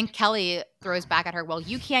 and then Kelly throws back at her, well,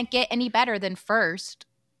 you can't get any better than first.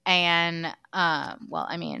 And well,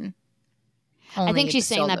 I mean, I think she's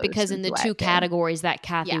saying that because in the 2 categories that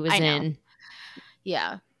Cathy was in.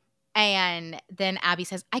 Yeah. And then Abby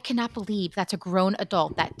says, I cannot believe that's a grown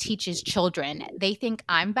adult that teaches children. They think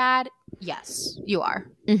I'm bad. Yes, you are.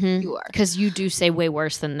 Mm-hmm. You are. Because you do say way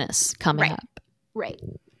worse than this coming up. Right.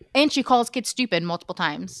 And she calls kids stupid multiple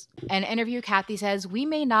times. In an interview, Cathy says, we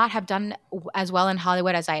may not have done as well in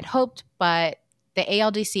Hollywood as I had hoped, but the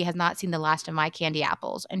ALDC has not seen the last of my candy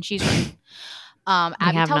apples. And she's right.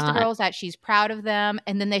 Abby tells the girls that she's proud of them.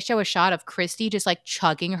 And then they show a shot of Christy just like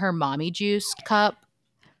chugging her mommy juice cup.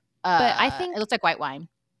 But I think it looks like white wine.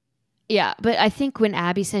 Yeah, but I think when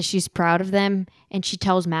Abby says she's proud of them and she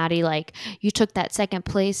tells Maddie, like, you took that second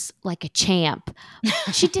place like a champ.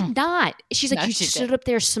 She did not. She's like, no, you stood up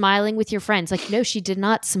there smiling with your friends. Like, no, she did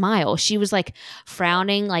not smile. She was like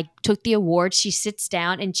frowning, like took the award. She sits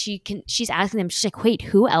down and she's asking them, she's like, wait,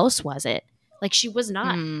 who else was it? Like, she was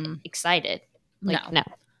not excited. Like, no.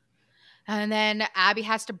 And then Abby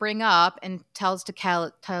has to bring up and tells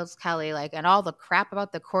Kelly, like, and all the crap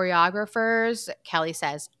about the choreographers. Kelly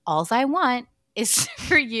says, all I want is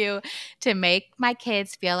for you to make my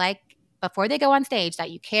kids feel like before they go on stage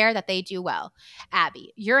that you care, that they do well.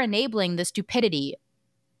 Abby, you're enabling the stupidity.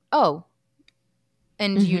 Oh,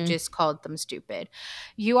 and you just called them stupid.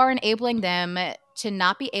 You are enabling them to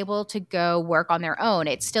not be able to go work on their own.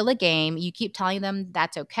 It's still a game. You keep telling them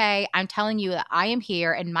that's okay. I'm telling you that I am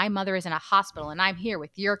here and my mother is in a hospital and I'm here with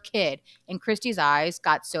your kid. And Christy's eyes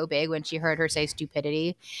got so big when she heard her say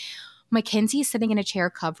stupidity. Mackenzie's sitting in a chair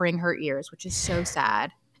covering her ears, which is so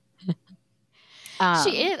sad.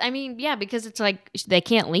 She is. I mean, yeah, because it's like they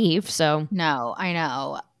can't leave. So no, I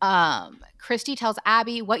know. Christy tells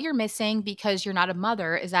Abby, what you're missing because you're not a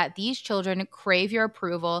mother is that these children crave your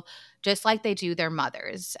approval just like they do their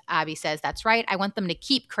mothers. Abby says, that's right. I want them to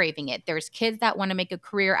keep craving it. There's kids that want to make a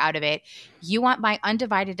career out of it. You want my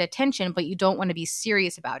undivided attention, but you don't want to be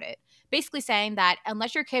serious about it. Basically saying that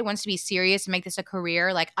unless your kid wants to be serious and make this a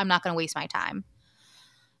career, like, I'm not going to waste my time.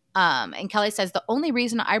 And Kelly says, the only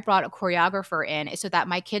reason I brought a choreographer in is so that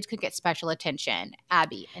my kids could get special attention.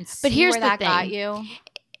 Abby, and see but here's where that got you.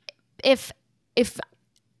 If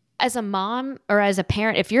as a mom or as a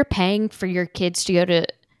parent, if you're paying for your kids to go to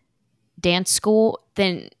dance school,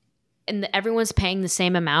 then and everyone's paying the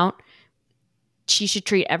same amount, she should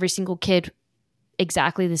treat every single kid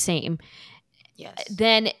exactly the same. Yes.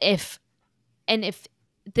 Then if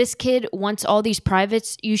this kid wants all these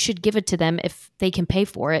privates, you should give it to them if they can pay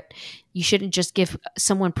for it. You shouldn't just give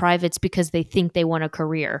someone privates because they think they want a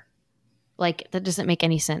career. Like, that doesn't make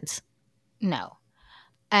any sense. No.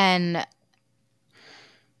 And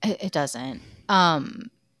it doesn't. And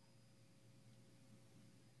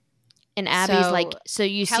Abby's like, so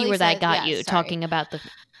you Kelly see where that got you, talking about the...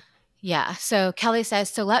 Yeah. So Kelly says,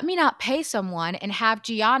 so let me not pay someone and have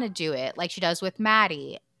Gianna do it like she does with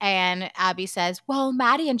Maddie. And Abby says, well,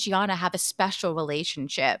 Maddie and Gianna have a special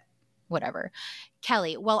relationship. Whatever.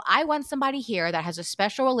 Kelly, well, I want somebody here that has a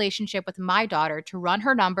special relationship with my daughter to run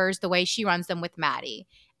her numbers the way she runs them with Maddie.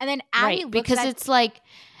 And then Abby looks because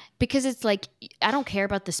it's like, I don't care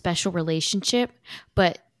about the special relationship,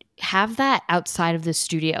 but have that outside of the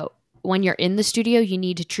studio. When you're in the studio, you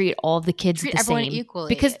need to treat all of the kids the same equally.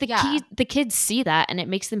 Because the kids see that and it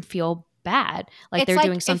makes them feel bad, like they're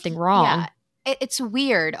doing something wrong. Yeah. It's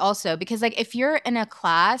weird also because, like, if you're in a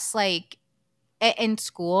class, like in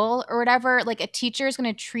school or whatever, like a teacher is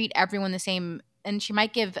going to treat everyone the same, and she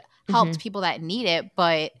might give help to people that need it,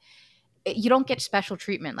 but you don't get special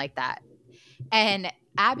treatment like that. And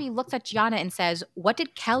Abby looks at Gianna and says, what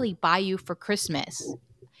did Kelly buy you for Christmas?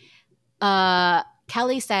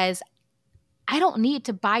 Kelly says, I don't need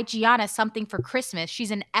to buy Gianna something for Christmas.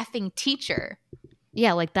 She's an effing teacher.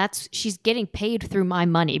 Yeah, like she's getting paid through my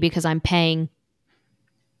money because I'm paying.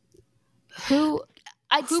 Who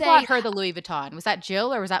bought her the Louis Vuitton? Was that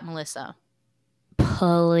Jill or was that Melissa?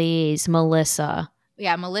 Please, Melissa.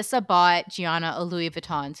 Yeah, Melissa bought Gianna a Louis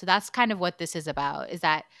Vuitton. So that's kind of what this is about, is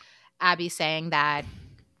that Abby saying that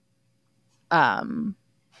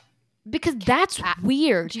because that's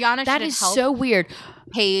weird. Gianna that is so weird.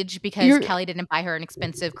 Paige because Kelly didn't buy her an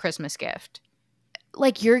expensive Christmas gift.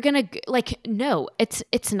 Like, you're gonna no,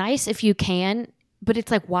 it's nice if you can, but it's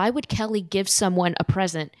like, why would Kelly give someone a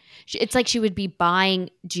present? It's like she would be buying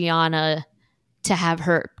Gianna to have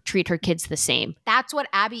her treat her kids the same. That's what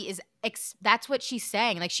Abby is. That's what she's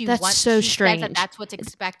saying. Like, that's so strange. That's what's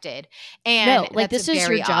expected. And no, like, this is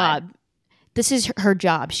her job. This is her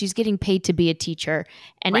job. She's getting paid to be a teacher.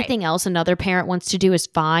 Anything else another parent wants to do is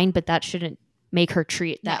fine, but that shouldn't make her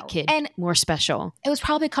treat that kid more special. It was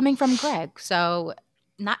probably coming from Greg. So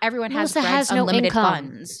not everyone has Greg's unlimited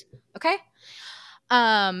funds. Okay?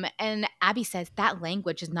 And Abby says, that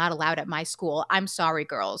language is not allowed at my school. I'm sorry,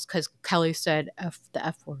 girls, because Kelly said the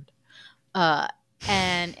F word.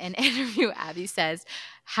 And in an interview, Abby says,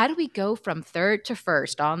 how do we go from third to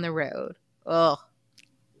first on the road? Ugh.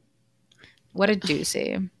 What a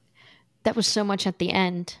doozy. That was so much at the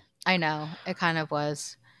end. I know. It kind of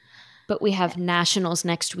was. But we have nationals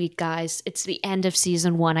next week, guys. It's the end of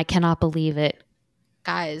season 1. I cannot believe it.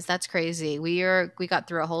 Guys, that's crazy. We got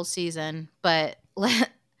through a whole season, but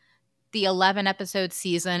the 11 episode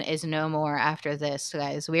season is no more after this,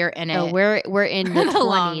 guys. We're in it. Oh, we're in the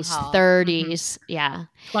 20s, 30s. Yeah.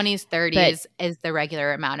 20s, 30s is the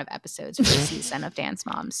regular amount of episodes for the season of Dance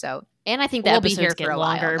Moms. So, and I think the episodes get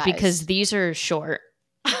longer because these are short.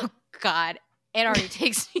 Oh, God. It already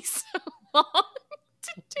takes me so long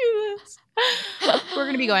to do this. We're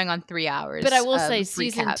going to be going on 3 hours. But I will say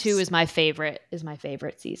season 2 is my favorite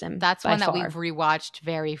season. That's one that we've rewatched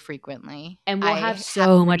very frequently. And we'll have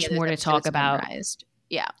so much more to talk about. Memorized.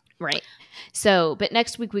 Yeah. Right. So, but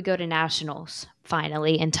next week we go to nationals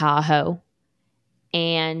finally in Tahoe.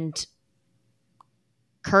 And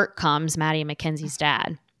Kurt comes, Maddie and Mackenzie's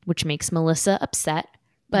dad, which makes Melissa upset.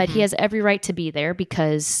 But he has every right to be there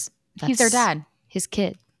because he's their dad. His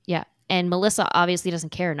kid. Yeah. And Melissa obviously doesn't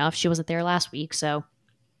care enough. She wasn't there last week, so.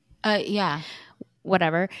 Yeah.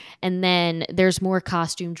 Whatever. And then there's more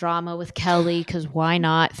costume drama with Kelly because why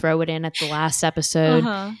not throw it in at the last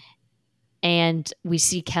episode? And we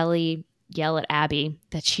see Kelly yell at Abby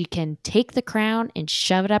that she can take the crown and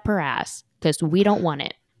shove it up her ass because we don't want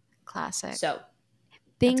it. Classic. So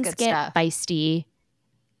things get feisty.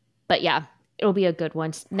 But yeah, it'll be a good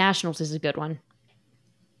one. Nationals is a good one.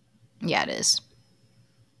 Yeah, it is.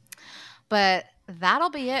 But that'll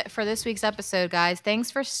be it for this week's episode, guys.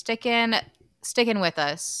 Thanks for sticking with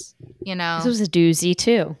us. You know, this was a doozy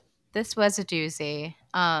too. This was a doozy.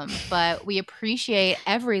 But we appreciate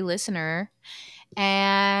every listener,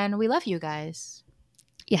 and we love you guys.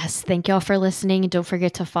 Yes, thank y'all for listening. Don't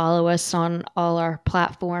forget to follow us on all our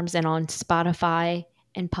platforms and on Spotify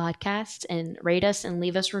and podcasts, and rate us and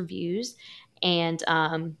leave us reviews. And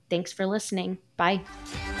thanks for listening. Bye.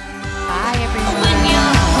 Bye, everyone.